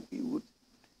 Go, he would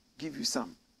give you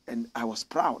some. And I was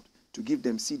proud to give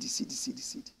them CD.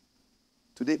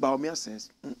 Today, BAWUMIA says,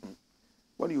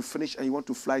 when you finish and you want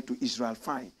to fly to Israel,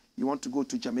 fine. You want to go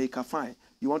to Jamaica, fine.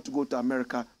 You want to go to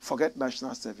America, forget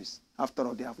national service. After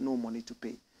all, they have no money to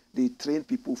pay. They train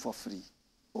people for free.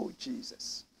 Oh,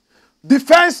 Jesus.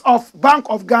 Defense of Bank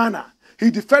of Ghana.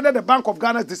 He defended the Bank of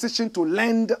Ghana's decision to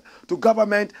lend to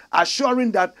government,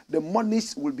 assuring that the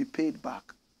monies will be paid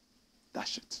back.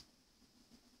 That's it.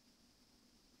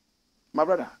 My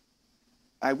brother,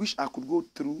 I wish I could go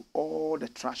through all the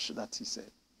trash that he said.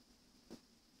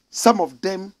 Some of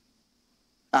them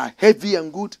are heavy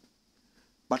and good,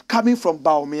 but coming from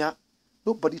BAWUMIA,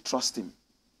 nobody trusts him.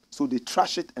 So they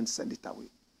trash it and send it away.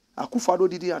 AKUFO-ADDO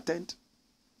didn't attend.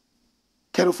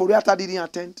 OFORI-ATTA didn't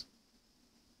attend.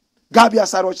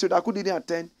 GABBY didn't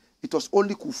attend. It was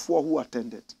only KUFO who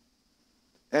attended.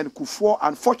 And KUFO,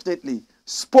 unfortunately,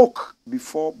 spoke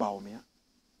before BAWUMIA.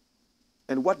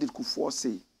 And what did KUFO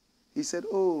say? He said,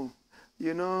 oh,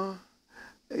 you know,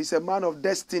 he's a man of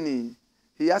destiny.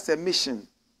 He has a mission.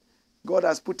 God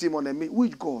has put him on a mission.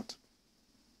 Which God?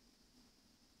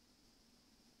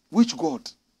 Which God?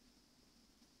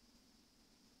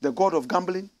 The God of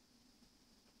gambling?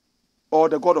 Or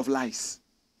the God of lies?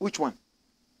 Which one?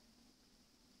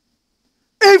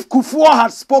 If KUFO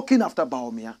had spoken after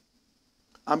BAWUMIA,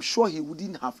 I'm sure he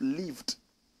wouldn't have lived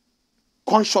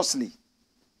consciously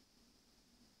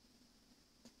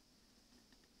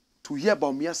to hear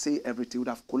BAWUMIA say everything. Would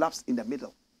have collapsed in the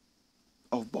middle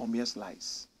of BAWUMIA's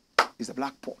lies. It's a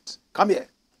black pot. Come here.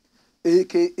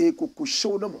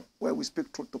 AKUFO-ADDO, where we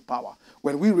speak truth to power.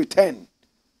 When we return,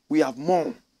 we have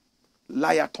more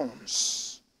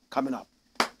liatons coming up.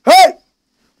 Hey!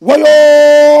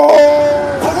 Wayo!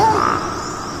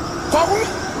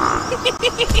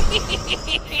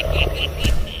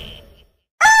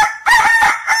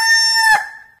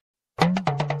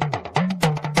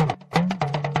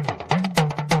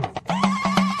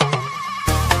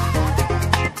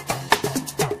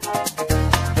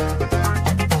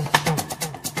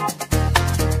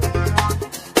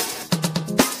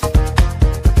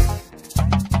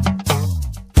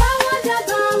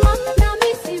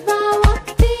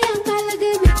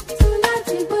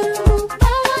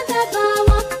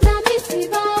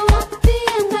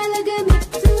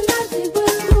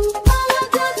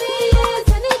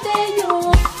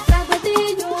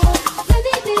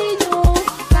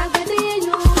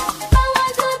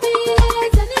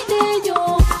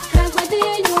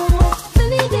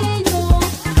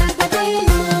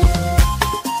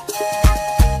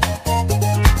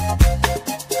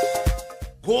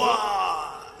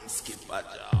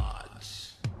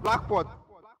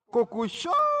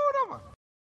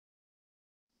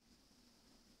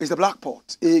 It's the black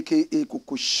pot, aka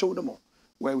AKUFO-ADDO,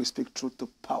 where we speak truth to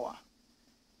power.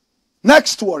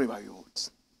 Next, warrior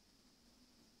youths.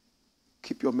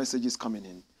 Keep your messages coming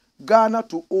in. Ghana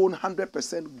to own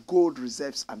 100% gold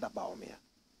reserves under BAWUMIA.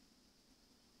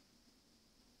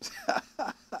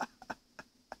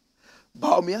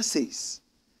 BAWUMIA says,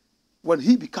 when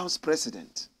he becomes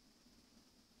president,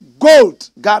 gold,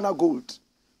 Ghana gold,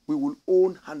 we will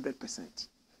own 100%.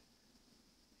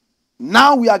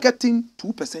 Now we are getting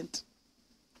 2%,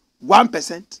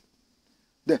 1%.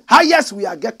 The highest we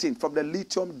are getting from the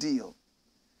lithium deal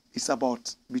is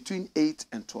about between 8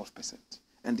 and 12%.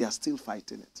 And they are still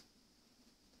fighting it.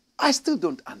 I still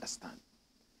don't understand.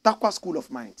 Takwa School of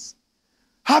Mines.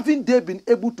 Haven't they been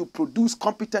able to produce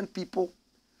competent people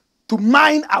to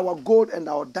mine our gold and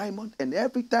our diamond? And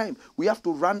every time we have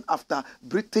to run after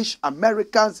British,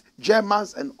 Americans,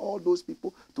 Germans, and all those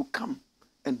people to come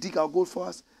and dig our gold for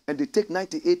us. And they take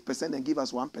 98% and give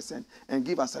us 1% and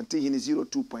give us until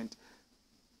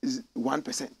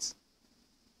 0.2%.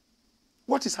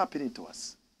 What is happening to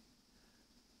us?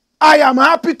 I am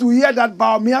happy to hear that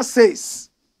BAWUMIA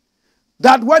says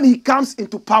that when he comes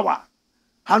into power,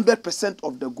 100%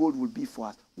 of the gold will be for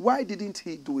us. Why didn't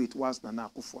he do it whilst Nana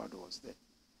AKUFO-ADDO was there?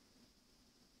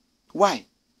 Why?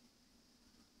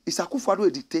 Is AKUFO-ADDO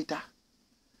a dictator?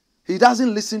 He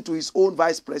doesn't listen to his own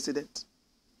vice president.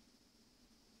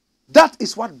 That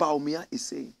is what BAWUMIA is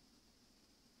saying.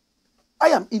 I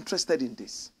am interested in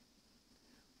this.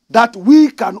 That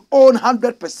we can own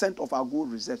 100% of our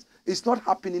gold reserves. It's not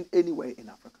happening anywhere in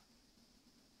Africa.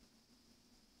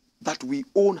 That we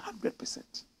own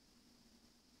 100%.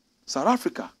 South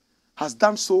Africa has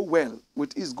done so well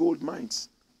with its gold mines.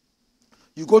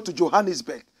 You go to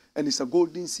Johannesburg and it's a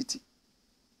golden city.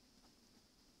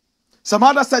 Some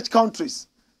other such countries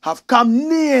have come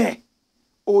near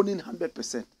owning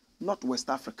 100%. Not West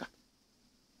Africa.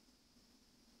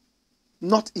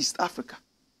 Not East Africa.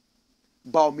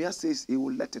 BAWUMIA says he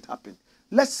will let it happen.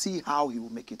 Let's see how he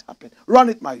will make it happen. Run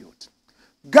it, my youth.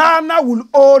 Ghana will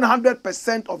own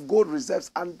 100% of gold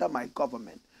reserves under my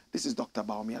government. This is Dr.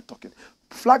 BAWUMIA talking.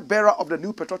 Flag bearer of the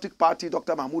New Patriotic Party,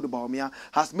 Dr. Mahmoud BAWUMIA,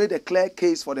 has made a clear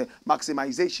case for the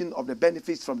maximization of the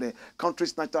benefits from the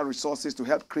country's natural resources to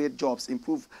help create jobs,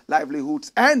 improve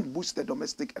livelihoods, and boost the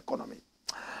domestic economy.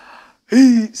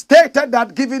 He stated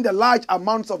that given the large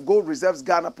amounts of gold reserves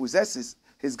Ghana possesses,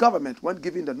 his government, when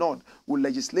given the nod, will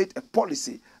legislate a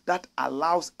policy that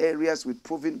allows areas with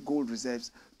proven gold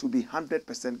reserves to be 100%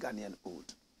 Ghanaian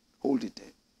owned. Hold it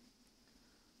there.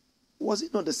 Was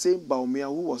it not the same BAWUMIA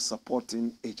who was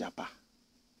supporting Ejapa?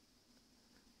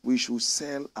 We should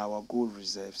sell our gold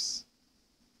reserves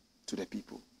to the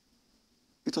people.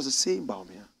 It was the same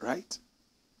BAWUMIA, right?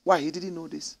 Why? He didn't know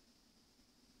this.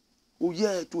 Oh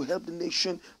yeah, to help the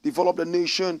nation, develop the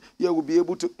nation, yeah, we'll be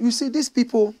able to. You see, these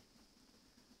people,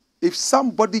 if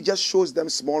somebody just shows them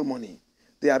small money,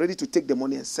 they are ready to take the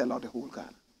money and sell out the whole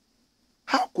Ghana.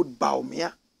 How could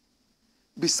BAWUMIA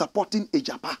be supporting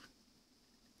Ejapa?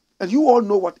 And you all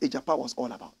know what Ejapa was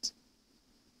all about.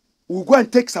 We'll go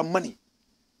and take some money,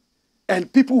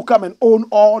 and people will come and own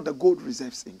all the gold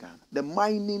reserves in Ghana. The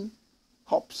mining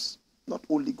hubs, not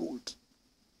only gold.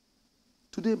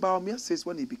 Today, BAWUMIA says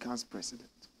when he becomes president,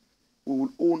 we will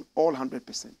own all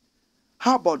 100%.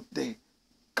 How about the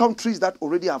countries that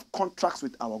already have contracts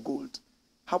with our gold?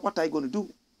 What are you going to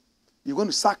do? You're going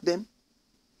to sack them?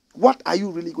 What are you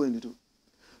really going to do?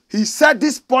 He said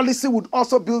this policy would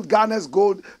also build Ghana's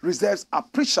gold reserves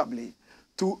appreciably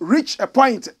to reach a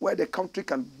point where the country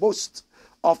can boast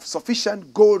of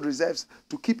sufficient gold reserves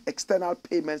to keep external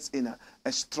payments in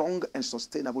a strong and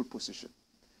sustainable position.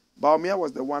 BAWUMIA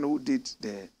was the one who did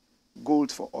the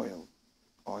gold for oil.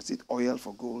 Or is it oil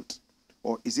for gold?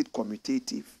 Or is it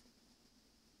commutative?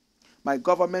 My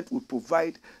government will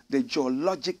provide the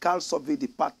Geological Survey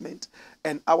Department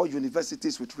and our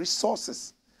universities with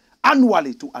resources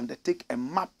annually to undertake a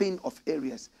mapping of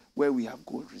areas where we have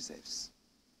gold reserves.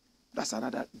 That's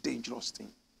another dangerous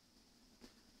thing.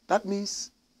 That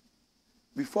means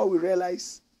before we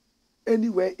realize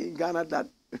anywhere in Ghana that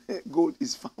gold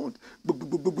is found,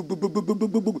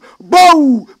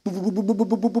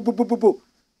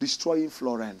 destroying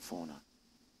flora and fauna.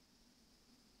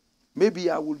 Maybe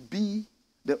I will be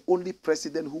the only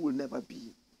president who will never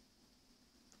be,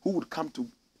 who would come to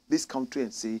this country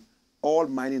and say, all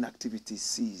mining activities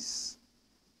cease.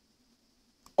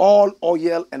 All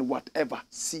oil and whatever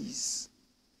cease.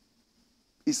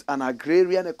 It's an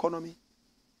agrarian economy.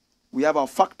 We have our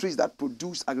factories that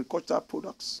produce agricultural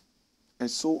products and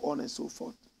so on and so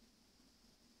forth.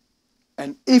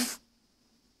 And if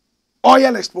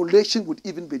oil exploration would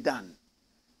even be done,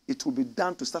 it will be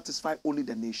done to satisfy only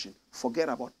the nation. Forget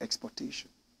about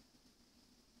exportation.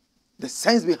 The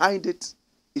sense behind it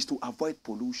is to avoid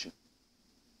pollution.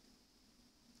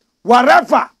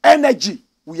 Wherever energy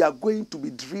we are going to be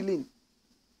drilling.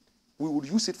 We would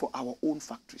use it for our own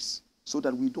factories so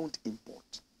that we don't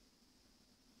import.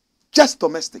 Just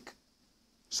domestic,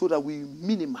 so that we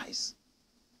minimize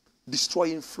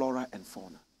destroying flora and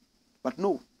fauna. But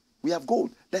no, we have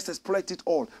gold. Let's exploit it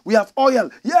all. We have oil.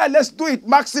 Yeah, let's do it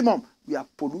maximum. We are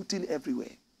polluting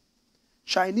everywhere.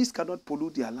 Chinese cannot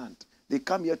pollute their land. They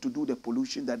come here to do the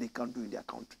pollution that they can't do in their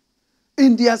country.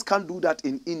 Indians can't do that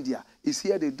in India. It's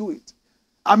here they do it.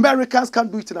 Americans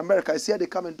can't do it in America. It's here they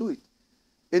come and do it.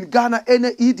 In Ghana, any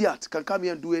idiot can come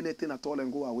here and do anything at all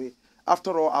and go away.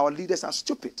 After all, our leaders are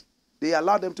stupid. They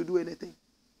allow them to do anything.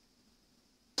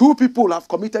 Two people have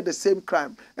committed the same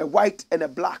crime, a white and a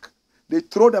black. They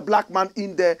throw the black man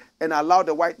in there and allow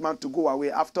the white man to go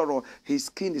away. After all, his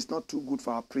skin is not too good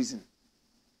for our prison.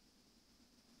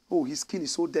 Oh, his skin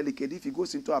is so delicate. If he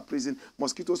goes into our prison,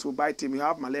 mosquitoes will bite him. He'll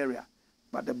have malaria.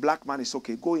 But the black man is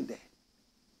okay. Go in there.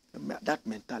 That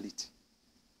mentality.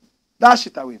 Dash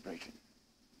it away, brethren.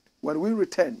 When we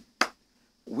return,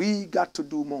 we got to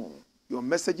do more. Your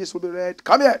messages will be read.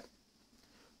 Come here.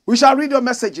 We shall read your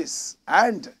messages.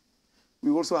 And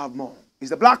we also have more.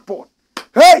 It's the blackboard.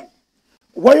 Hey!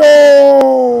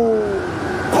 Wayo!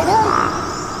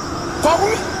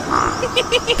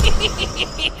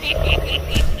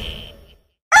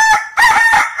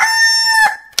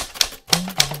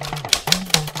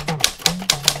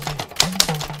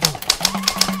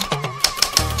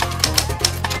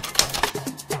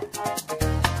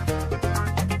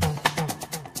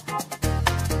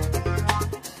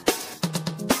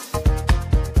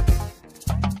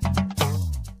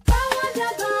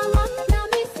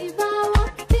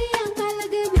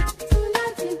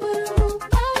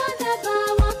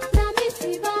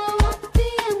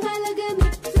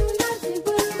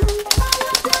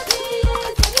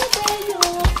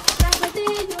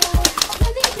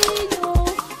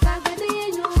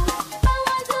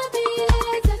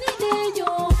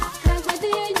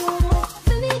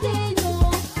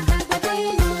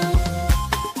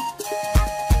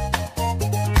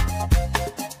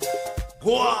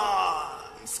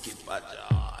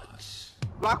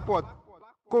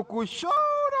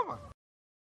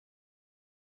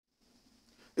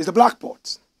 It's the blackboard,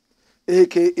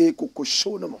 a.k.a.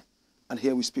 Kokoshonamo. And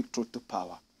here we speak truth to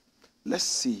power. Let's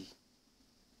see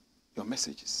your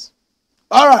messages.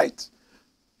 All right.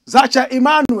 Zacha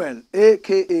Emmanuel,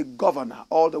 a.k.a. Governor,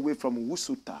 all the way from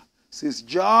Wusuta, says,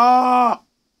 Ja.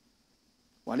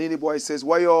 Wanini Boy says,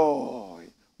 Wayo.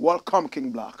 Welcome,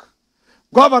 King Blakk.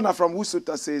 Governor from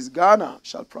Wusuta says, Ghana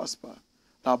shall prosper.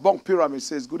 Now, Bonk Pyramid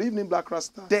says, good evening, Black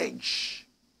Rasta. Dej.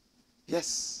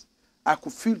 Yes. I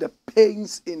could feel the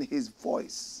pains in his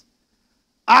voice.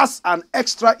 As an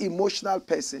extra emotional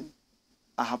person,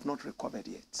 I have not recovered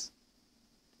yet.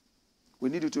 We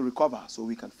need you to recover so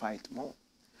we can fight more.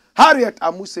 Harriet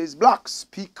Amu says, Blakk,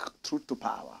 speak truth to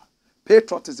power.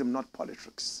 Patriotism, not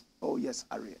politics. Oh, yes,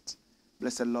 Harriet.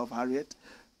 Blessed love, Harriet.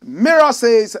 Mirror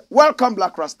says, welcome,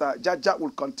 Black Rasta. Jaja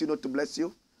will continue to bless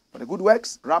you for the good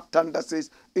works. Rap Thunder says,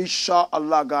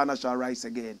 Inshallah, Ghana shall rise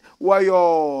again.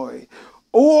 Wayoy.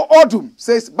 Oh, Odum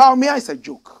says, BAWUMIA is a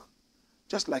joke.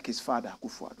 Just like his father,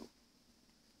 AKUFO-ADDO.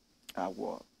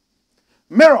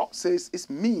 Mirror says, it's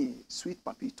me, sweet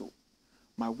Papito.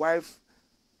 My wife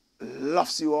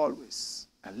loves you always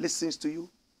and listens to you.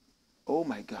 Oh,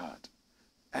 my God.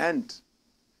 And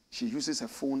she uses her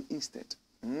phone instead.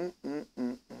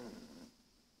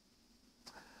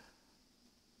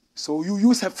 So you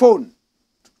use her phone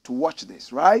to watch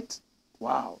this, right?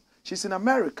 Wow. She's in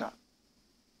America.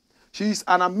 She's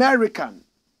an American.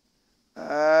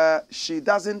 She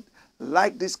doesn't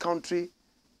like this country.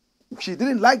 She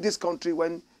didn't like this country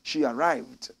when she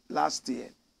arrived last year,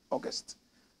 August.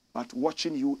 But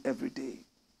watching you every day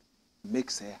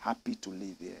makes her happy to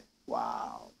live here.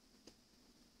 Wow.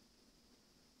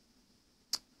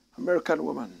 American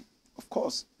woman. Of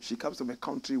course, she comes from a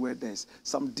country where there's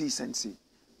some decency.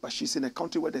 But she's in a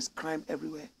country where there's crime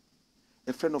everywhere.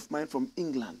 A friend of mine from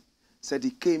England said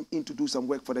he came in to do some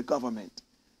work for the government.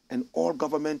 And all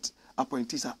government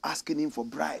appointees are asking him for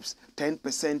bribes,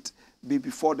 10%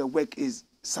 before the work is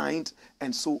signed,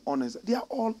 and so on. They are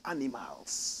all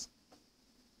animals.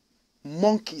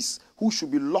 Monkeys who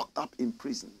should be locked up in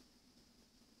prison.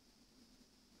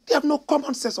 They have no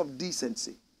common sense of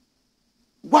decency.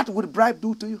 What would bribe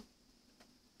do to you?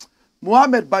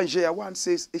 Mohammed Banjaya once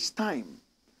says, it's time,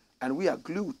 and we are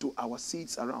glued to our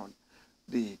seats around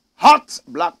the hot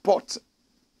black pot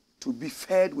to be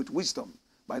fed with wisdom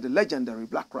by the legendary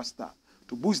Black Rasta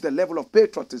to boost the level of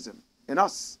patriotism in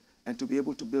us and to be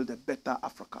able to build a better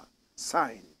Africa.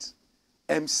 Signed,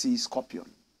 MC Scorpion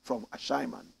from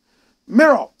Ashaiman.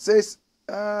 Mirror says,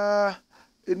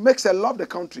 It makes her love the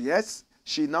country, yes.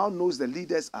 She now knows the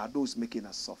leaders are those making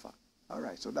us suffer. All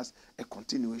right, so that's a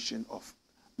continuation of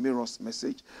Mirror's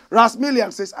message.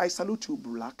 Rasmillian says, I salute you,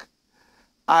 Blakk.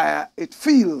 It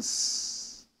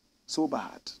feels so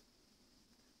bad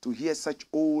to hear such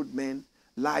old men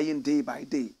lying day by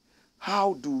day.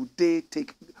 What do they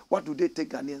take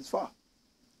Ghanaians for?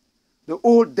 The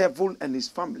old devil and his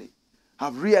family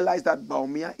have realized that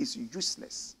BAWUMIA is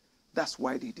useless. That's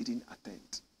why they didn't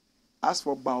attend. As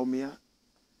for BAWUMIA,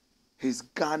 his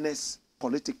Ghana's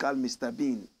political Mr.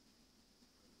 Bean,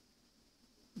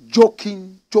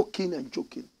 joking.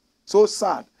 So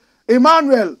sad.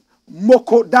 Emmanuel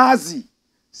Mokodazi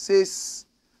says,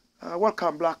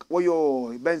 welcome, Blakk.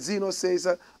 Benzino says,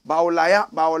 Baolaya.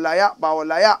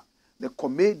 The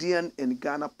comedian in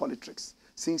Ghana politics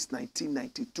since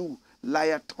 1992.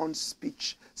 Liathon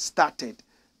speech started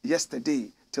yesterday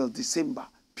till December.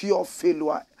 Pure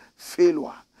failure.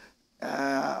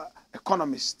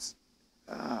 Economists.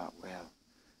 Well,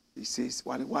 he says,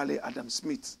 Wale Adam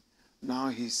Smith. Now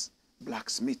he's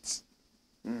blacksmith.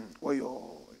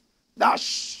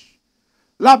 Dash.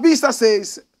 Labisa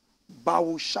says,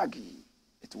 Bawu Shaggy.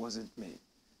 It wasn't me.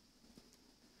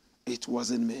 It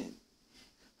wasn't me.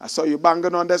 I saw you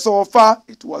banging on the sofa.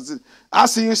 It wasn't. I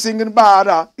see you singing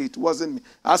bada. It wasn't me.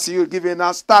 I see you giving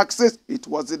us taxes. It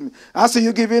wasn't me. I see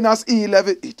you giving us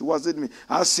E-levy. It wasn't me.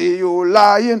 I see you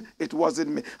lying. It wasn't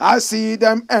me. I see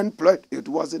them employed. It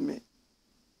wasn't me.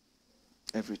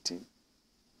 Everything.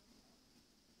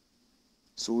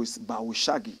 So it's Bawu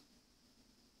Shaggy.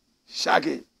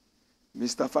 Shaggy.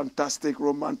 Mr. Fantastic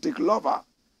Romantic Lover.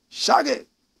 Shaggy.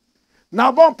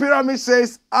 Now, Bon Pyramid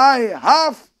says, I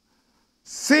have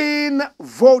seen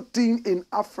voting in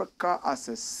Africa as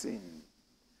a sin.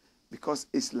 Because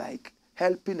it's like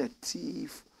helping a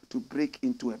thief to break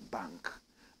into a bank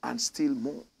and steal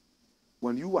more.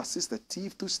 When you assist a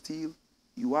thief to steal,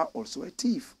 you are also a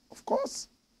thief, of course.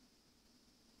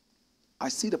 I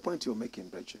see the point you're making,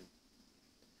 brethren.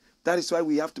 That is why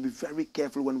we have to be very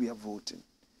careful when we are voting.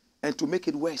 And to make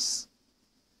it worse,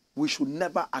 we should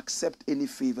never accept any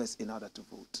favors in order to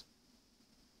vote.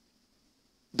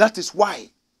 That is why,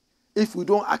 if we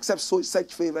don't accept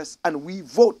such favors and we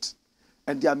vote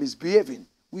and they are misbehaving,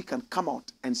 we can come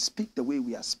out and speak the way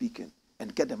we are speaking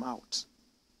and get them out.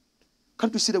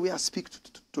 Can't you see the way I speak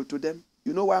to them?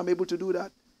 You know why I'm able to do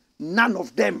that? None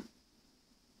of them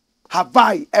have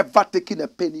I ever taken a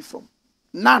penny from.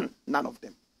 None of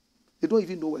them. They don't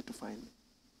even know where to find me.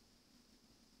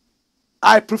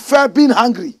 I prefer being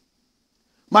hungry.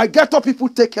 My ghetto people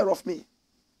take care of me.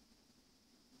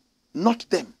 Not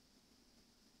them.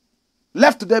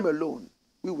 Left to them alone,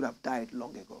 we would have died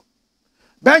long ago.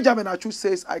 Benjamin Achu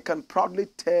says, I can proudly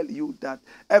tell you that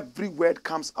every word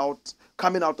coming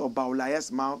out of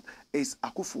Baolaya's mouth is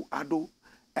AKUFO-ADDO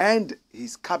and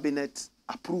his cabinet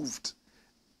approved.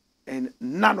 And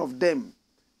none of them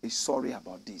is sorry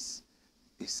about this.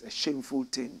 It's a shameful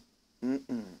thing.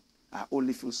 I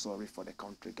only feel sorry for the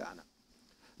country, Ghana.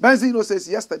 Benzino says,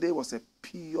 yesterday was a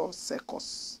pure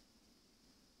circus.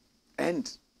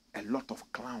 And a lot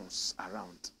of clowns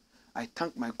around. I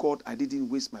thank my God I didn't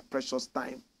waste my precious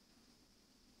time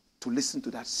to listen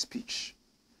to that speech.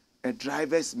 A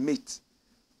driver's mate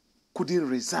couldn't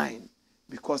resign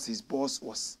because his boss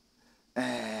was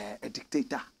a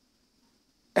dictator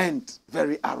and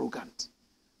very arrogant.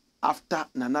 After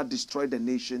Nana destroyed the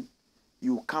nation,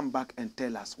 you come back and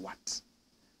tell us what?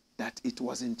 That it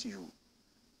wasn't you.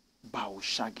 Bawu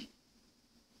Shaggy.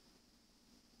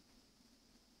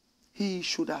 He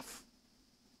should have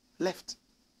left.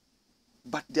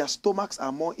 But their stomachs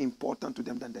are more important to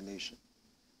them than the nation.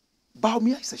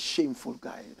 BAWUMIA is a shameful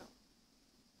guy, you know.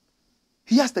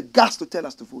 He has the guts to tell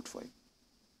us to vote for him.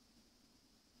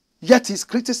 Yet he's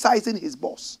criticizing his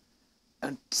boss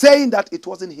and saying that it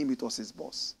wasn't him, it was his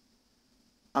boss.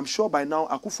 I'm sure by now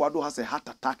AKUFO-ADDO has a heart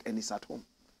attack and is at home.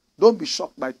 Don't be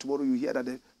shocked by tomorrow you hear that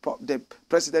the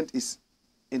president is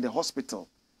in the hospital.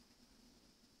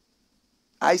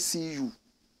 ICU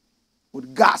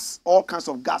with gas, all kinds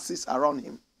of gases around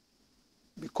him.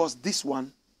 Because this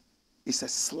one is a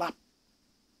slap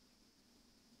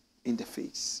in the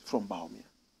face from BAWUMIA.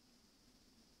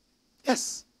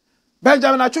 Yes.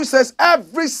 Benjamin Achu says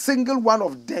every single one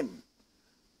of them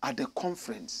at the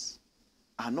conference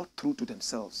are not true to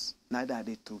themselves. Neither are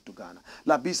they true to Ghana.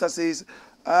 Labisa says,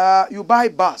 you buy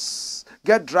bus,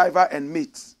 get driver and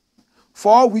meet.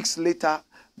 4 weeks later,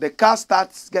 the car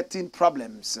starts getting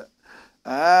problems.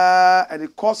 And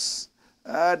it costs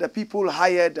the people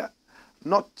hired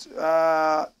not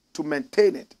to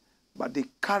maintain it, but they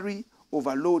carry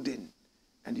overloading.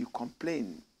 And you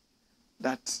complain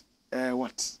that,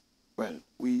 Well,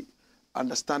 we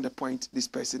understand the point this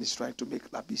person is trying to make,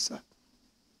 Labisa.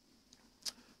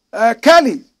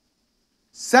 Kelly,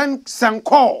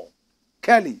 Sanko,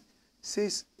 Kelly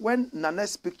says, when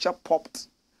Nane's picture popped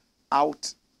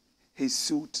out his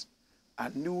suit, I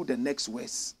knew the next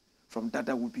words from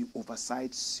Dada would be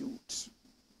oversized suit.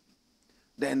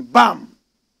 Then, bam,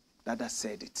 Dada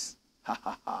said it. Ha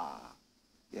ha ha.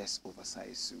 Yes,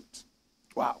 oversized suit.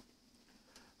 Wow.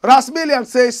 Rasmillian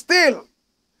says, still,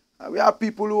 we have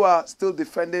people who are still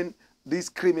defending these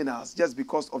criminals just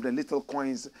because of the little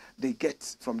coins they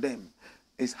get from them.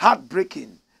 It's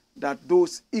heartbreaking that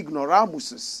those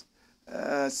ignoramuses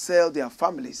sell their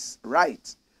families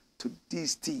right to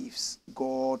these thieves.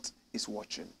 God is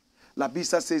watching.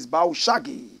 Labisa says, Bao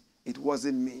Shaggy, it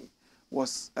wasn't me,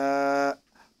 was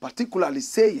particularly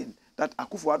saying that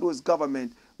AKUFO-ADDO's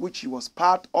government, which he was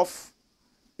part of,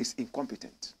 is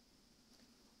incompetent.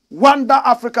 Wanda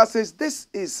Africa says this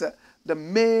is the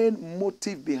main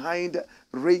motive behind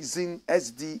raising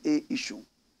SDA issue,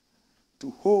 to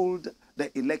hold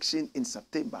the election in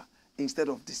September instead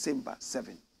of December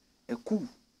 7. A coup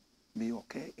may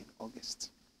occur in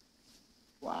August.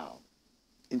 Wow.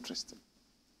 Interesting.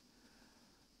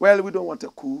 Well, we don't want a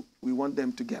coup. We want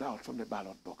them to get out from the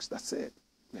ballot box. That's it.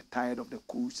 We're tired of the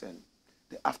coups and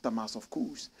the aftermath of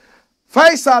coups.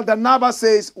 Faisal the Naba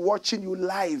says, watching you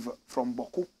live from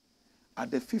Boku at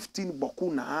the 15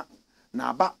 Boku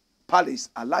Naba Palace,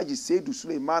 Alaji Seidu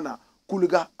Suleimana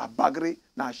Kuluga Abagri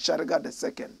na Sharga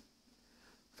II.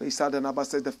 Faisal the Naba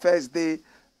says, the first day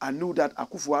I knew that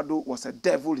AKUFO-ADDO was a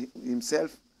devil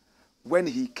himself when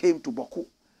he came to Boku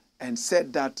and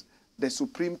said that the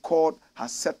Supreme Court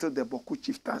has settled the Boku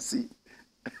chieftaincy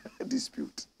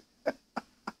dispute.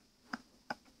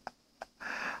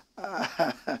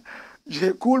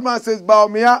 J. Coolman says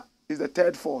BAWUMIA is the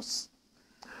third force.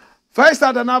 First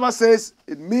Adanaba says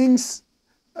it means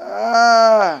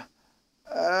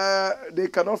they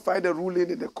cannot find a ruling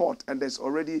in the court and there's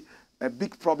already a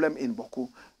big problem in Boku.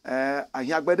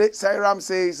 Ahiagbede Sairam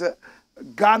says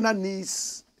Ghana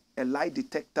needs a lie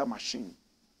detector machine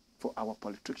for our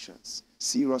politicians.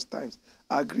 Serious times.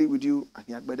 I agree with you,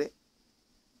 Ahiagbede.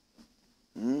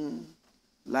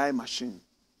 Lie machine.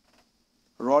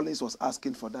 Rawlings was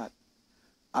asking for that.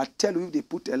 I tell you, if they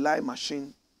put a lie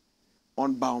machine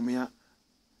on BAWUMIA,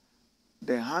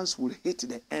 the hands will hit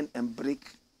the end and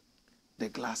break the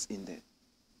glass in there.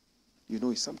 You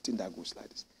know, it's something that goes like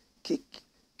this.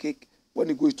 Kick. When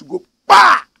it goes to go,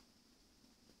 bah!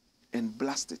 And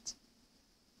blast it.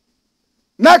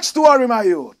 Next story, my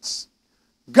youths.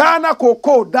 Ghana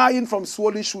cocoa dying from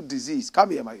swollen shoot disease.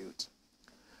 Come here, my youth.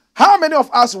 How many of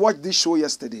us watched this show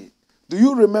yesterday? Do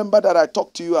you remember that I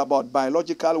talked to you about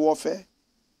biological warfare?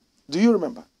 Do you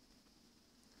remember?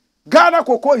 Ghana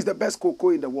cocoa is the best cocoa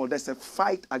in the world. There's a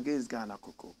fight against Ghana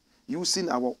cocoa using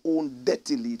our own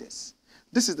dirty leaders.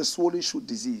 This is the swollen shoot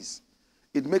disease.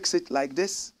 It makes it like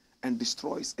this and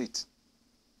destroys it.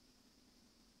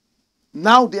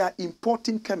 Now they are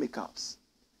importing chemicals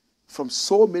from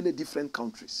so many different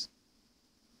countries.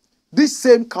 These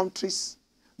same countries,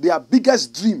 their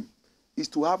biggest dream is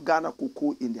to have Ghana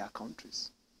cocoa in their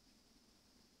countries.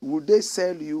 Will they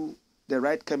sell you the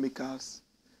right chemicals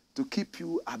to keep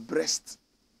you abreast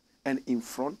and in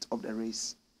front of the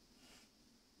race?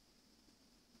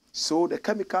 So the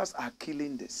chemicals are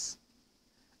killing this.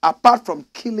 Apart from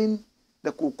killing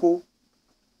the cocoa,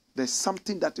 there's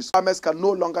something that is farmers can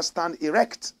no longer stand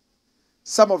erect.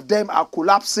 Some of them are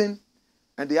collapsing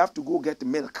and they have to go get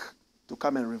milk to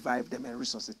come and revive them and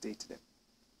resuscitate them.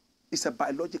 It's a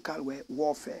biological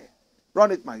warfare.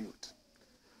 Run it, my youth.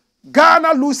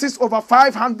 Ghana loses over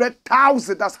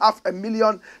 500,000, that's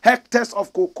 500,000 hectares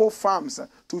of cocoa farms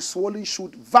to swollen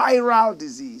shoot viral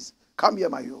disease. Come here,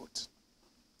 my youth.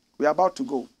 We are about to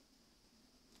go.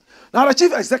 Now, the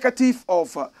chief executive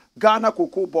of Ghana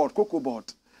Cocoa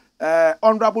Board,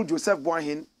 Honorable Joseph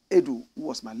Boahin Edu, who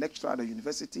was my lecturer at the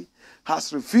university,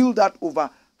 has revealed that over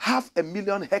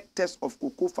 500,000 hectares of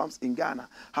cocoa farms in Ghana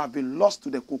have been lost to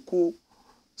the cocoa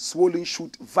swollen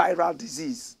shoot viral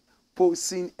disease,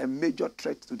 posing a major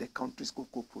threat to the country's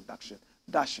cocoa production.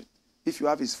 Dash it. If you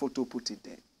have his photo, put it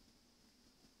there.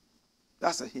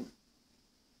 That's him.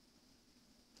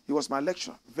 He was my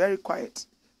lecturer. Very quiet.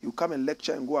 You come and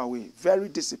lecture and go away. Very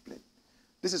disciplined.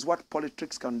 This is what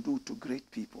politics can do to great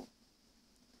people.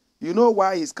 You know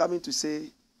why he's coming to say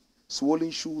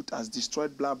swollen shoot has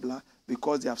destroyed blah blah?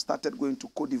 Because they have started going to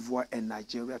Cote d'Ivoire and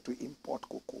Nigeria to import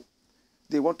cocoa.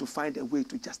 They want to find a way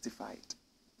to justify it.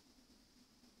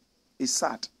 It's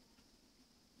sad.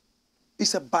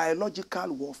 It's a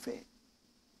biological warfare.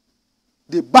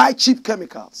 They buy cheap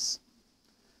chemicals.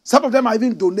 Some of them are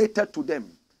even donated to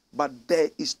them. But there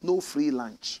is no free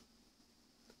lunch.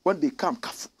 When they come,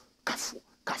 kafu, kafu,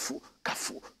 kafu,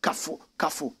 kafu, kafu,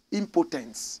 kafu,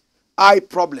 impotence, eye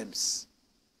problems.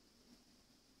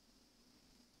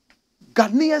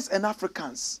 Ghanaians and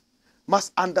Africans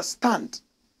must understand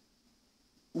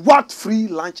what free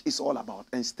lunch is all about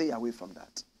and stay away from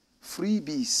that.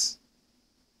 Freebies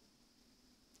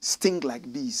sting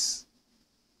like bees.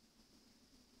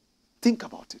 Think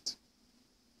about it.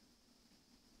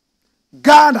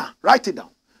 Ghana, write it down.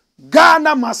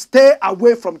 Ghana must stay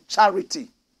away from charity.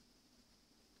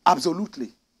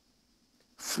 Absolutely.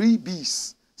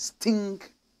 Freebies sting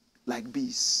like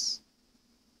bees.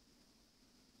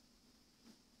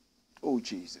 Oh,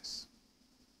 Jesus.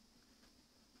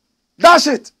 Dash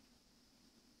it.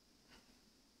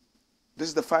 This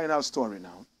is the final story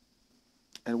now.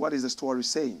 And what is the story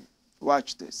saying?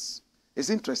 Watch this. It's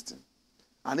interesting.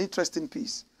 An interesting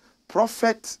piece.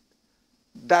 Prophet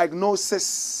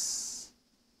diagnosis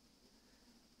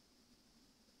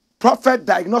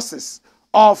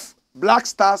of Black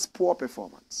Stars' poor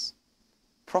performance.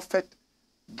 Prophet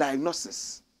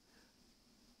diagnosis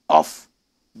of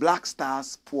Black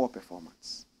Stars' poor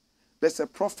performance. There's a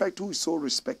prophet who is so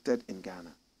respected in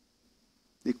Ghana.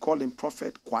 They call him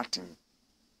Prophet Kwatin.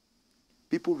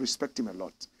 People respect him a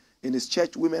lot. In his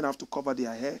church, women have to cover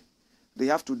their hair. They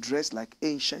have to dress like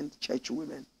ancient church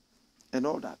women and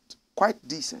all that. Quite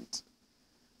decent.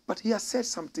 But he has said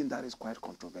something that is quite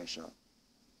controversial.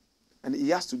 And it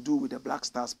has to do with the Black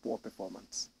Stars' poor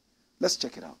performance. Let's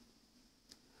check it out.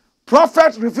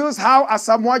 Prophet reveals how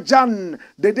Asamoah Gyan,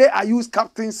 the day Ayu's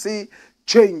captaincy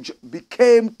change,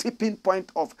 became tipping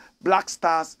point of Black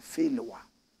Stars' failure.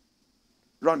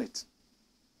 Run it.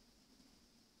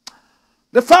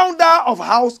 The founder of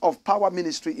House of Power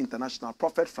Ministry International,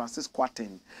 Prophet Francis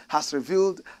Kwatin, has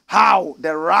revealed how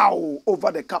the row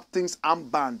over the captain's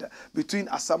armband between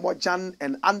Asamoah Gyan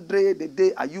and Andre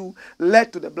Dede Ayew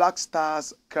led to the Black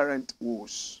Stars' current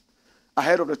woes.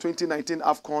 Ahead of the 2019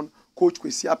 AFCON, Coach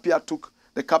Kwesi Appiah took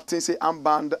the captaincy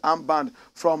armband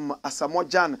from Asamoah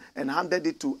Gyan and handed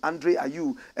it to Andre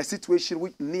Ayew, a situation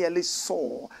which nearly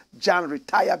saw Gyan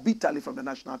retire bitterly from the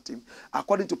national team.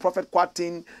 According to Prophet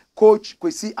Kwatin, Coach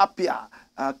Kwesi Appiah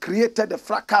created the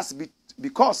fracas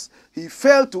because he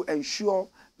failed to ensure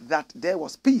that there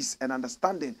was peace and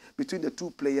understanding between the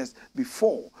two players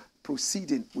before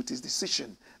proceeding with his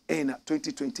decision in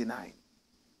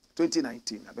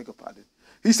 2019, I beg your pardon.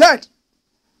 He said,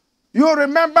 you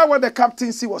remember when the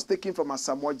captaincy was taken from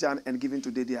Asamoah Gyan and given to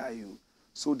Dede Ayew.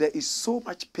 So there is so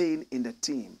much pain in the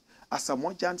team.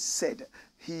 Asamoah Gyan said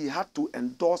he had to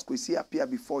endorse Kwesi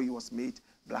Appiah before he was made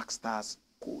Black Stars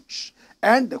coach.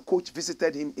 And the coach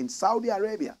visited him in Saudi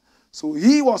Arabia. So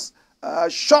he was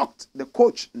shocked. The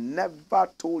coach never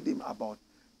told him about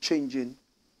changing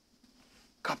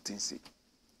captaincy.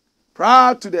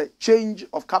 Prior to the change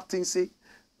of captaincy,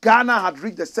 Ghana had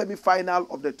reached the semi-final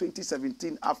of the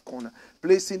 2017 AFCON,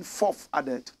 placing 4th at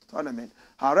the tournament.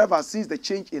 However, since the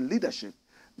change in leadership,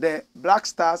 the Black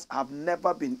Stars have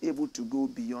never been able to go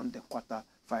beyond the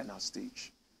quarter-final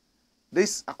stage.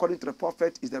 This, according to the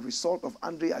prophet, is the result of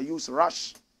Andre Ayew's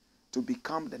rush to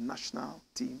become the national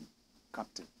team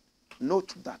captain.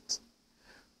 Note that.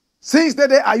 Since the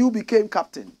day Ayew became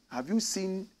captain, have you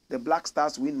seen the Black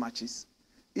Stars win matches?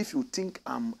 If you think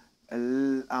I'm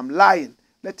lying,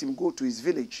 let him go to his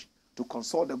village to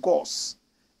consult the gods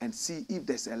and see if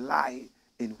there's a lie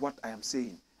in what I am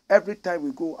saying. Every time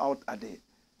we go out at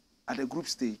the group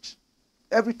stage,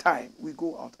 every time we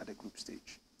go out at the group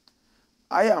stage,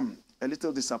 I am a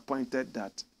little disappointed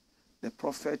that the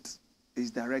prophet is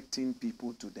directing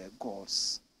people to the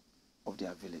gods of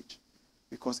their village,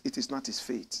 because it is not his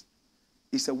faith.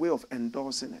 It's a way of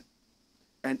endorsing it.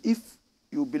 And if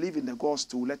you believe in the gods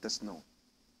too, let us know.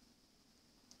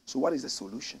 So what is the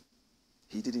solution?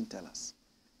 He didn't tell us.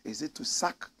 Is it to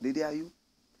sack Dede Ayew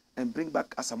and bring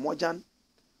back Asamoah Gyan,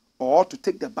 or to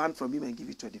take the band from him and give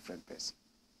it to a different person?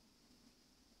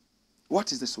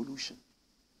 What is the solution?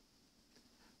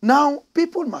 Now,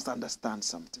 people must understand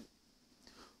something.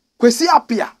 Kwesi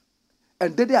Appiah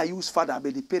and Dede Ayew's father,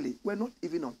 Abedi Pele, were not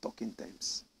even on talking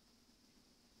terms.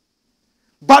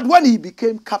 But when he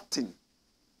became captain,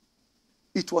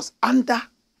 it was under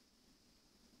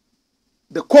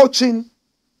the coaching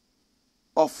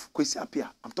of Kwesi Appiah.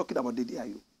 I'm talking about Dede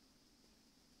Ayew.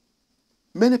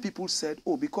 Many people said,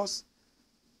 oh, because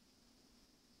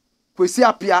Kwesi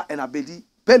Appiah and Abedi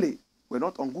Pele were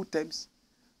not on good terms,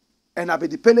 and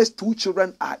Abedi Pele's 2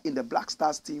 children are in the Black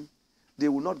Stars team, they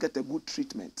will not get a good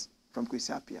treatment from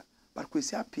Kwesi Appiah. But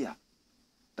Kwesi Appiah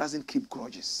doesn't keep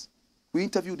grudges. We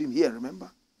interviewed him here,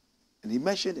 remember? And he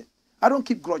mentioned it. I don't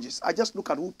keep grudges. I just look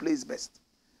at who plays best.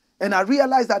 And I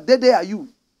realized that Dede Ayew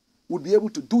would be able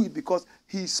to do it because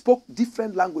he spoke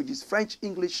different languages, French,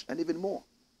 English, and even more,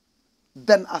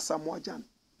 than Asamoah Gyan.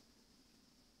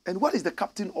 And what is the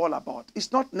captain all about?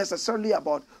 It's not necessarily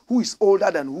about who is older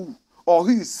than who or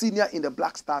who is senior in the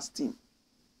Black Stars team.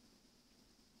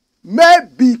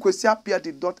 Maybe Kwesi Appiah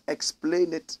did not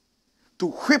explain it to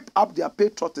whip up their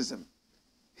patriotism.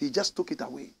 He just took it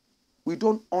away. We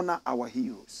don't honor our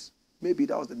heroes. Maybe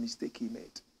that was the mistake he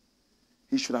made.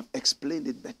 He should have explained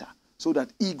it better so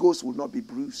that egos would not be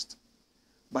bruised.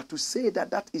 But to say that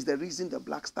that is the reason the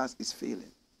Black Stars is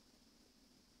failing.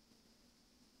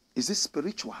 Is it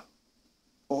spiritual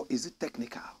or is it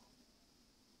technical?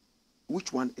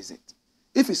 Which one is it?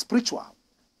 If it's spiritual,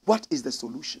 what is the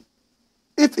solution?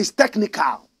 If it's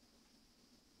technical,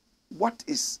 what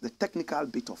is the technical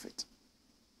bit of it?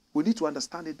 We need to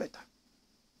understand it better.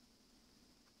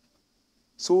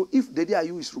 So if Dede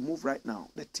Ayew is removed right now,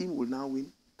 the team will now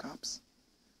win cups?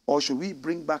 Or should we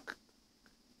bring back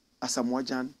Asamoah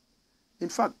Gyan? In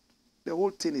fact, the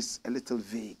whole thing is a little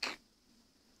vague.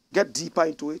 Get deeper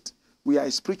into it. We are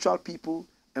a spiritual people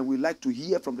and we like to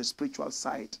hear from the spiritual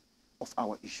side of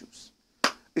our issues.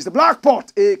 It's the Black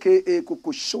Pot, a.k.a.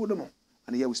 AKUFO-ADDO.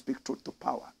 And here we speak truth to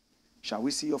power. Shall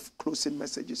we see your closing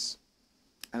messages?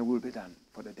 And we'll be done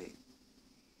for the day.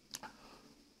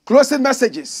 Closing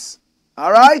messages.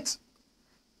 All right?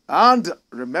 And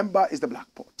remember, it's the Black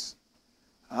Pot.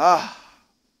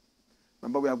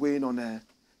 Remember, we are going on a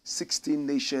 16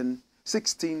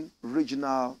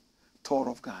 regional tour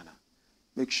of Ghana.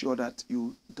 Make sure that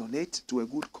you donate to a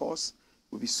good cause.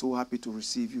 We'll be so happy to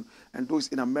receive you. And those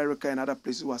in America and other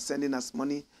places who are sending us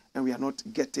money and we are not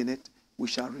getting it, we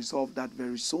shall resolve that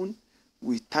very soon.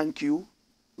 We thank you.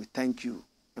 We thank you.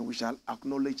 And we shall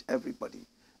acknowledge everybody.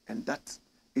 And that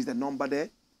is the number there.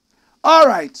 All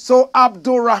right. So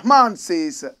Abdul Rahman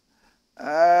says,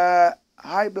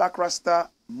 hi, Black Rasta,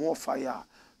 more fire.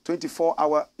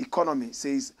 24-hour economy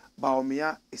says,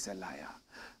 BAWUMIA is a liar.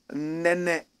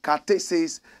 Nene Kate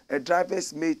says, a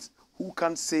driver's mate who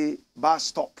can say bar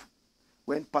stop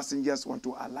when passengers want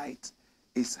to alight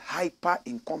is hyper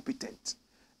incompetent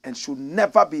and should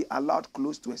never be allowed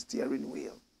close to a steering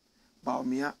wheel.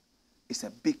 BAWUMIA is a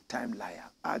big time liar.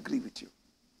 I agree with you.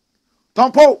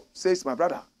 Tompo says, my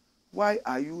brother, why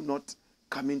are you not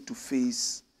coming to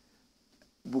Facebook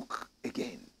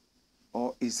again?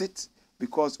 Or is it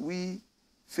because we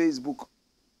Facebook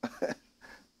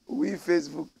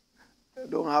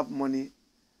don't have money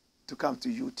to come to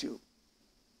YouTube?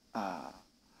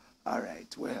 All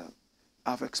right, well,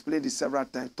 I've explained it several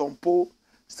times. Tompo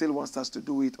still wants us to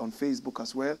do it on Facebook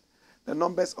as well. The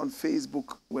numbers on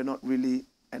Facebook were not really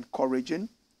encouraging,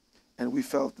 and we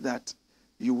felt that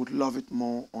you would love it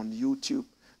more on YouTube.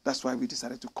 That's why we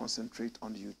decided to concentrate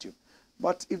on YouTube.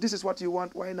 But if this is what you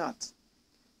want, why not?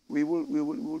 We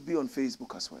will be on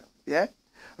Facebook as well. Yeah?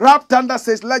 Rap Thunder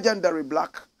says, legendary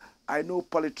Blakk. I know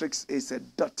politics is a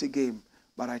dirty game,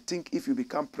 but I think if you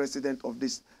become president of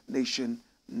this nation,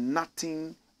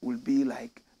 nothing will be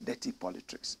like dirty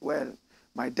politics. Well,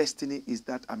 my destiny is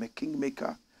that I'm a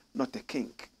kingmaker, not a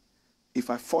king. If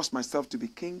I force myself to be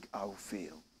king, I will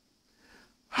fail.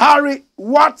 Harry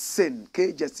Watson,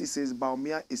 KJC says,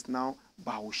 BAWUMIA is now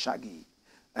Bawushagi.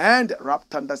 And Rap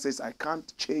Thunder says, I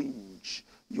can't change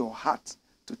your heart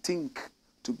to think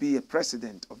to be a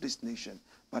president of this nation,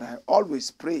 but I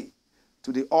always pray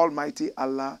to the Almighty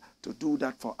Allah to do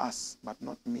that for us, but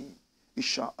not me.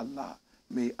 Inshallah,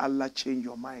 may Allah change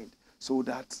your mind so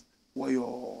that,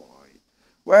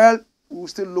 well, we'll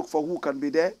still look for who can be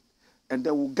there, and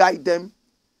then we'll guide them.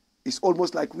 It's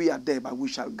almost like we are there, but we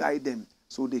shall guide them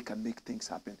so they can make things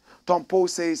happen. Tom Poe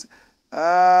says,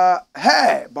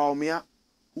 hey, BAWUMIA,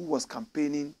 who was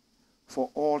campaigning for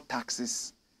all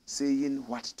taxes, saying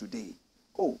what today?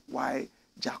 Oh, why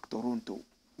Jack Toronto,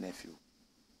 nephew?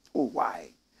 Oh,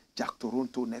 why Jack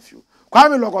Toronto, nephew?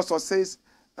 Kwame Logoso says,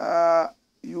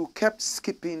 you kept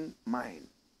skipping mine.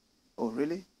 Oh,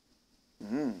 really?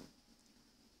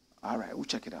 All right, we'll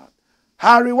check it out.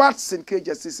 Harry Watson,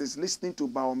 KJC says, listening to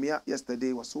BAWUMIA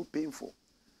yesterday was so painful.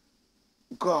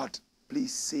 God,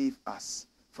 please save us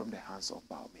from the hands of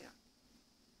BAWUMIA.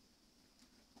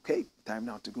 Okay, time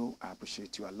now to go. I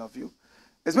appreciate you. I love you.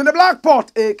 It's been the Black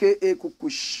Pot, a.k.a.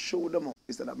 AKUFO-ADDO.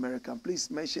 It's an American.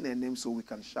 Please mention her name so we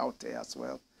can shout her as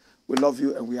well. We love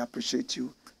you and we appreciate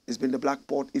you. It's been the Black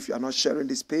Pot. If you are not sharing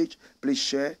this page, please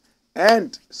share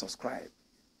and subscribe.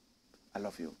 I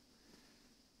love you.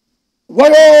 Whoa!